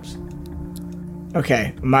level ups.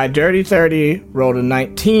 Okay, my dirty 30 rolled a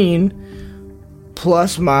 19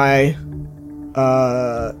 plus my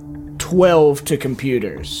 12 to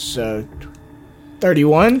computers, so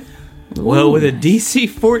 31. Well, with a DC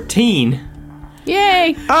 14.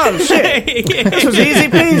 Yay! Oh shit! This was easy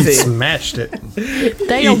peasy. Smashed it.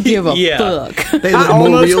 They don't give a Yeah. fuck. They I look more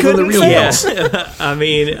almost real than the couldn't real fail. ones. Yeah. I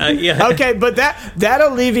mean, yeah. Okay, but that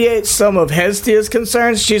alleviates some of Hestia's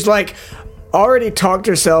concerns. She's like already talked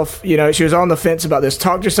herself, you know, she was on the fence about this,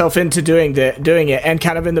 talked herself into doing it, and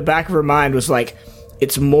kind of in the back of her mind was like,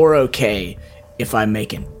 it's more okay if I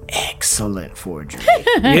make an excellent forgery.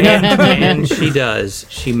 You know? And she does.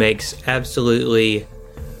 She makes absolutely,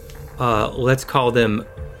 let's call them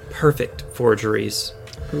perfect forgeries.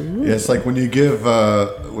 Yeah, it's like when you give,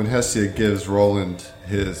 when Hestia gives Roland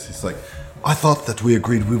his, he's like, I thought that we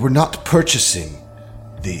agreed we were not purchasing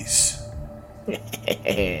these.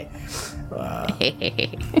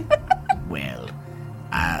 Well,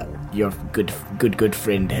 your good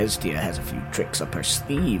friend Hestia has a few tricks up her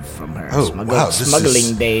sleeve from her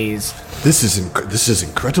smuggling days. This is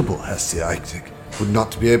incredible, Hestia. I would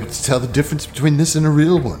not be able to tell the difference between this and a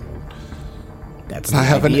real one. That's I the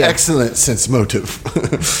have an idea. excellent sense motive.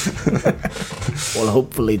 Well,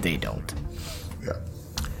 hopefully they don't.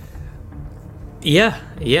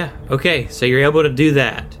 Yeah. Okay, so you're able to do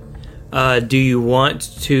that. Do you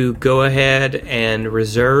want to go ahead and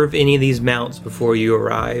reserve any of these mounts before you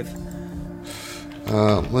arrive?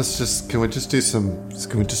 Can we just do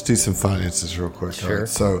some finances real quick? Sure. All right,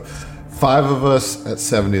 so 5 of us at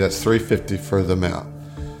 70, that's 350 for the mount.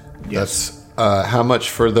 That's how much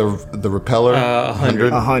for the repeller?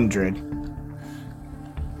 100.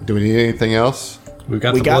 100. Do we need anything else? We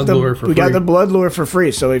got We the got blood lure for we free. got the blood lure for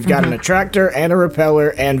free, so we've got an attractor and a repeller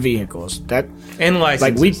and vehicles. That And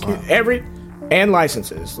licenses. And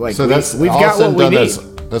licenses. Like So we've all got said what and we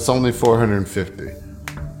done, need. That's only 450. I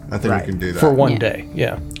think Right. we can do that. for one Yeah. day,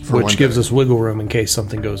 yeah. one Which gives day. us wiggle room in case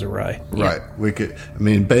something goes awry. Right. We could. I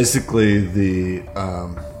mean, basically, the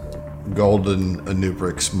Golden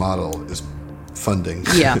Anubrix model is funding.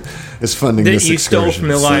 Yeah. is funding that this you stole excursion. from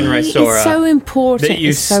the line Rysora. It's so important. that you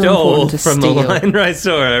It's so stole important to from the steal. line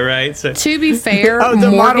Rysora, right? So, To be fair, Oh, the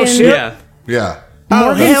Morgan, model ship? yeah. Yeah. Oh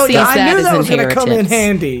Morgan hell sees yeah! I that knew as that was going to come in inheritance.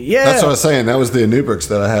 handy. Yeah, That's what I was saying. That was the Anubrix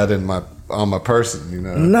that I had on my person. You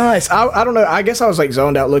know. nice. I don't know. I guess I was like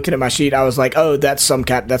zoned out looking at my sheet. I was like, oh, that's some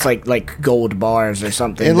kind. That's like gold bars or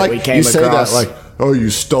something. And that like we came you say across. that, like, oh, you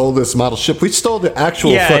stole this model ship. We stole the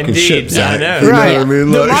actual Yeah, fucking indeed. ship. I Zach. know. You right. know what I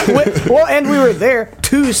mean? The Like, well, and we were there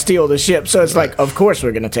to steal the ship, so it's like, of course,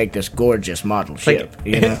 we're going to take this gorgeous model ship.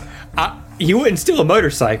 You know. You wouldn't steal a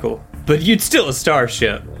motorcycle, but you'd steal a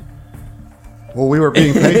starship. well, we were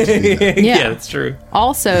being paid to do that. Yeah. That's true.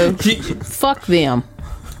 Also, fuck them.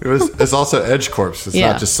 It's also Edge Corps. It's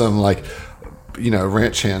Yeah. not just some like,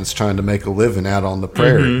 ranch hands trying to make a living out on the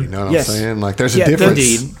prairie. You know what Yes. I'm saying? Like, there's Yeah, a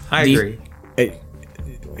difference. Indeed. I agree.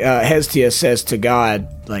 Hestia says to God,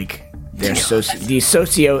 like, the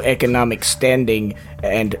socioeconomic standing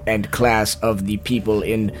and class of the people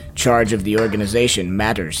in charge of the organization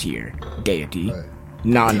matters here, deity. Right.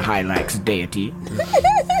 Non-Hylax deity.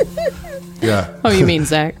 Yeah. Oh, you mean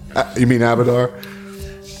Zach? You mean Abadar?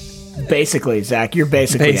 Basically, Zach, you're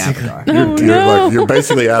basically Abadar. You're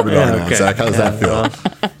basically Abadar now, Okay. Zach. How does that feel?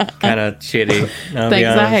 Kind of shitty. Thanks,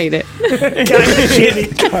 I hate it.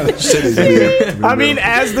 I mean,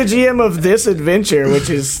 as the GM of this adventure, which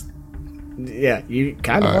is, yeah, you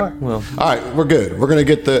kind of are. Well, All right, we're good. We're gonna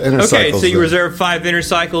get the inner okay, cycles. so you then. reserve 5 inner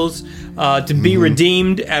cycles to be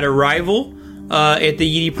redeemed at arrival at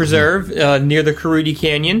the Yeti Preserve near the Karudi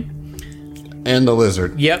Canyon. and the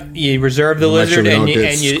lizard. Yep, you reserve the Make sure lizard we don't and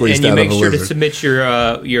get you squeezed out of make the sure to lizard. submit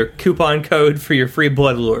your coupon code for your free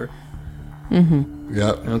blood lure.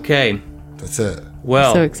 Yep, Okay, that's it.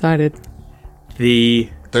 well, So excited.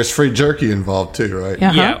 There's free jerky involved too, right?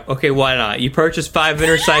 Uh-huh. yeah, okay, why not? You purchase 5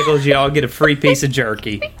 inner cycles, you all get a free piece of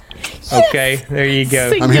jerky. Okay, there you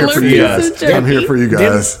go. I'm here for you Singular guys. piece of I'm here for you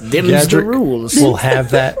guys. Them's the Gadrick rules. will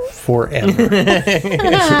have that forever.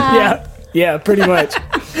 Yeah, pretty much.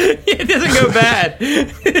 It doesn't go bad.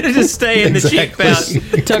 It just stay in the cheek pouch.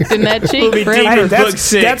 Tucked in that cheek We'll be forever. deep in That's- book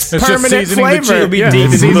 6. that's It's just permanent seasoning the flavor. cheek. It'll be Yeah. deep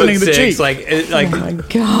in Seasoning book the 6. cheek. Like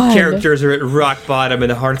God. characters are at rock bottom in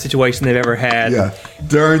the hardest situation they've ever had. Yeah,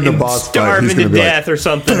 during the boss fight, he's Starving to gonna be death or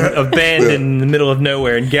something, abandoned in the middle of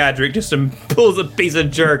nowhere, and Gadrick just pulls a piece of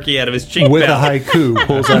jerky out of his cheek With a pouch. haiku,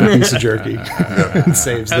 pulls out a piece of jerky and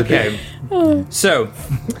saves the day. Okay. So,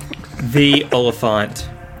 the Oliphant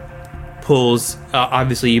pulls.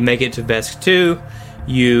 Obviously, you make it to Vesk 2.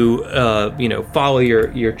 You, follow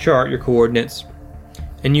your chart, your coordinates,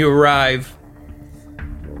 and you arrive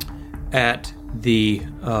at the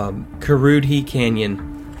Karudhi Canyon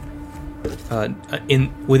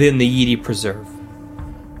within the Yeti Preserve.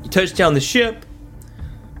 You touch down the ship.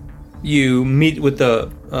 You meet with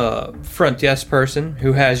the front desk person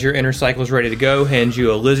who has your inner cycles ready to go. Hands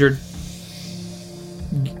you a lizard.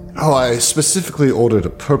 Oh, I specifically ordered a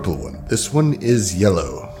purple one. This one is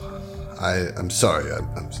yellow. I'm sorry.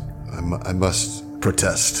 I must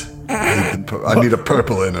protest. I need a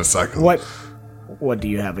purple inner cycle. What do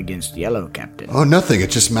you have against yellow, Captain? Oh, nothing.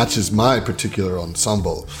 It just matches my particular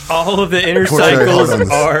ensemble. All of the inner worked very hard on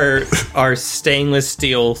cycles this. are stainless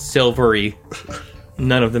steel, silvery.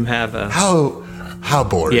 None of them have a. How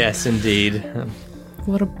boring. Yes, indeed.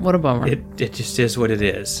 What a bummer. It just is what it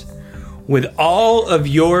is. With all of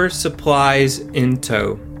your supplies in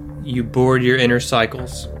tow, you board your inner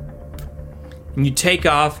cycles. And you take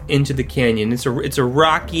off into the canyon. It's a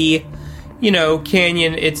rocky,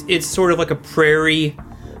 canyon. It's sort of like a prairie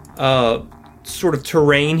sort of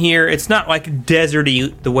terrain here. It's not like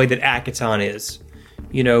deserty the way that Akaton is,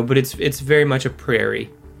 but it's very much a prairie.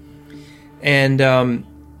 And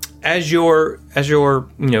as you're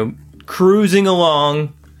cruising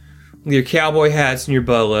along with your cowboy hats and your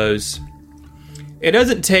bolos, it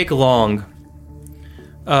doesn't take long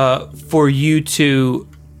for you to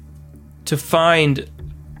find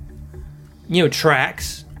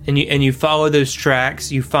tracks, and you follow those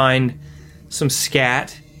tracks. You find some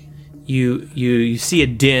scat. You see a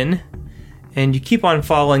den, and you keep on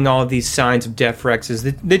following all of these signs of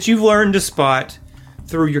Defrexes that you've learned to spot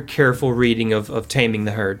through your careful reading of Taming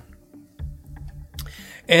the Herd.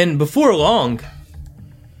 And before long,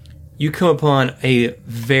 you come upon a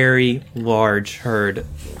very large herd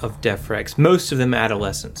of Defrex, most of them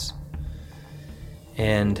adolescents.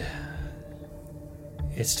 And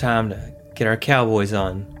it's time to get our cowboys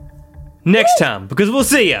on next time, because we'll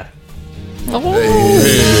see ya.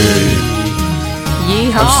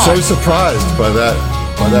 Yeehaw. I'm so surprised by that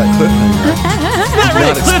cliffhanger. It's not really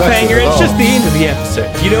a Not expected cliffhanger, at it's just all. the end of the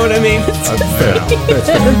episode. You know what I mean? Fair. That's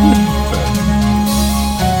fair.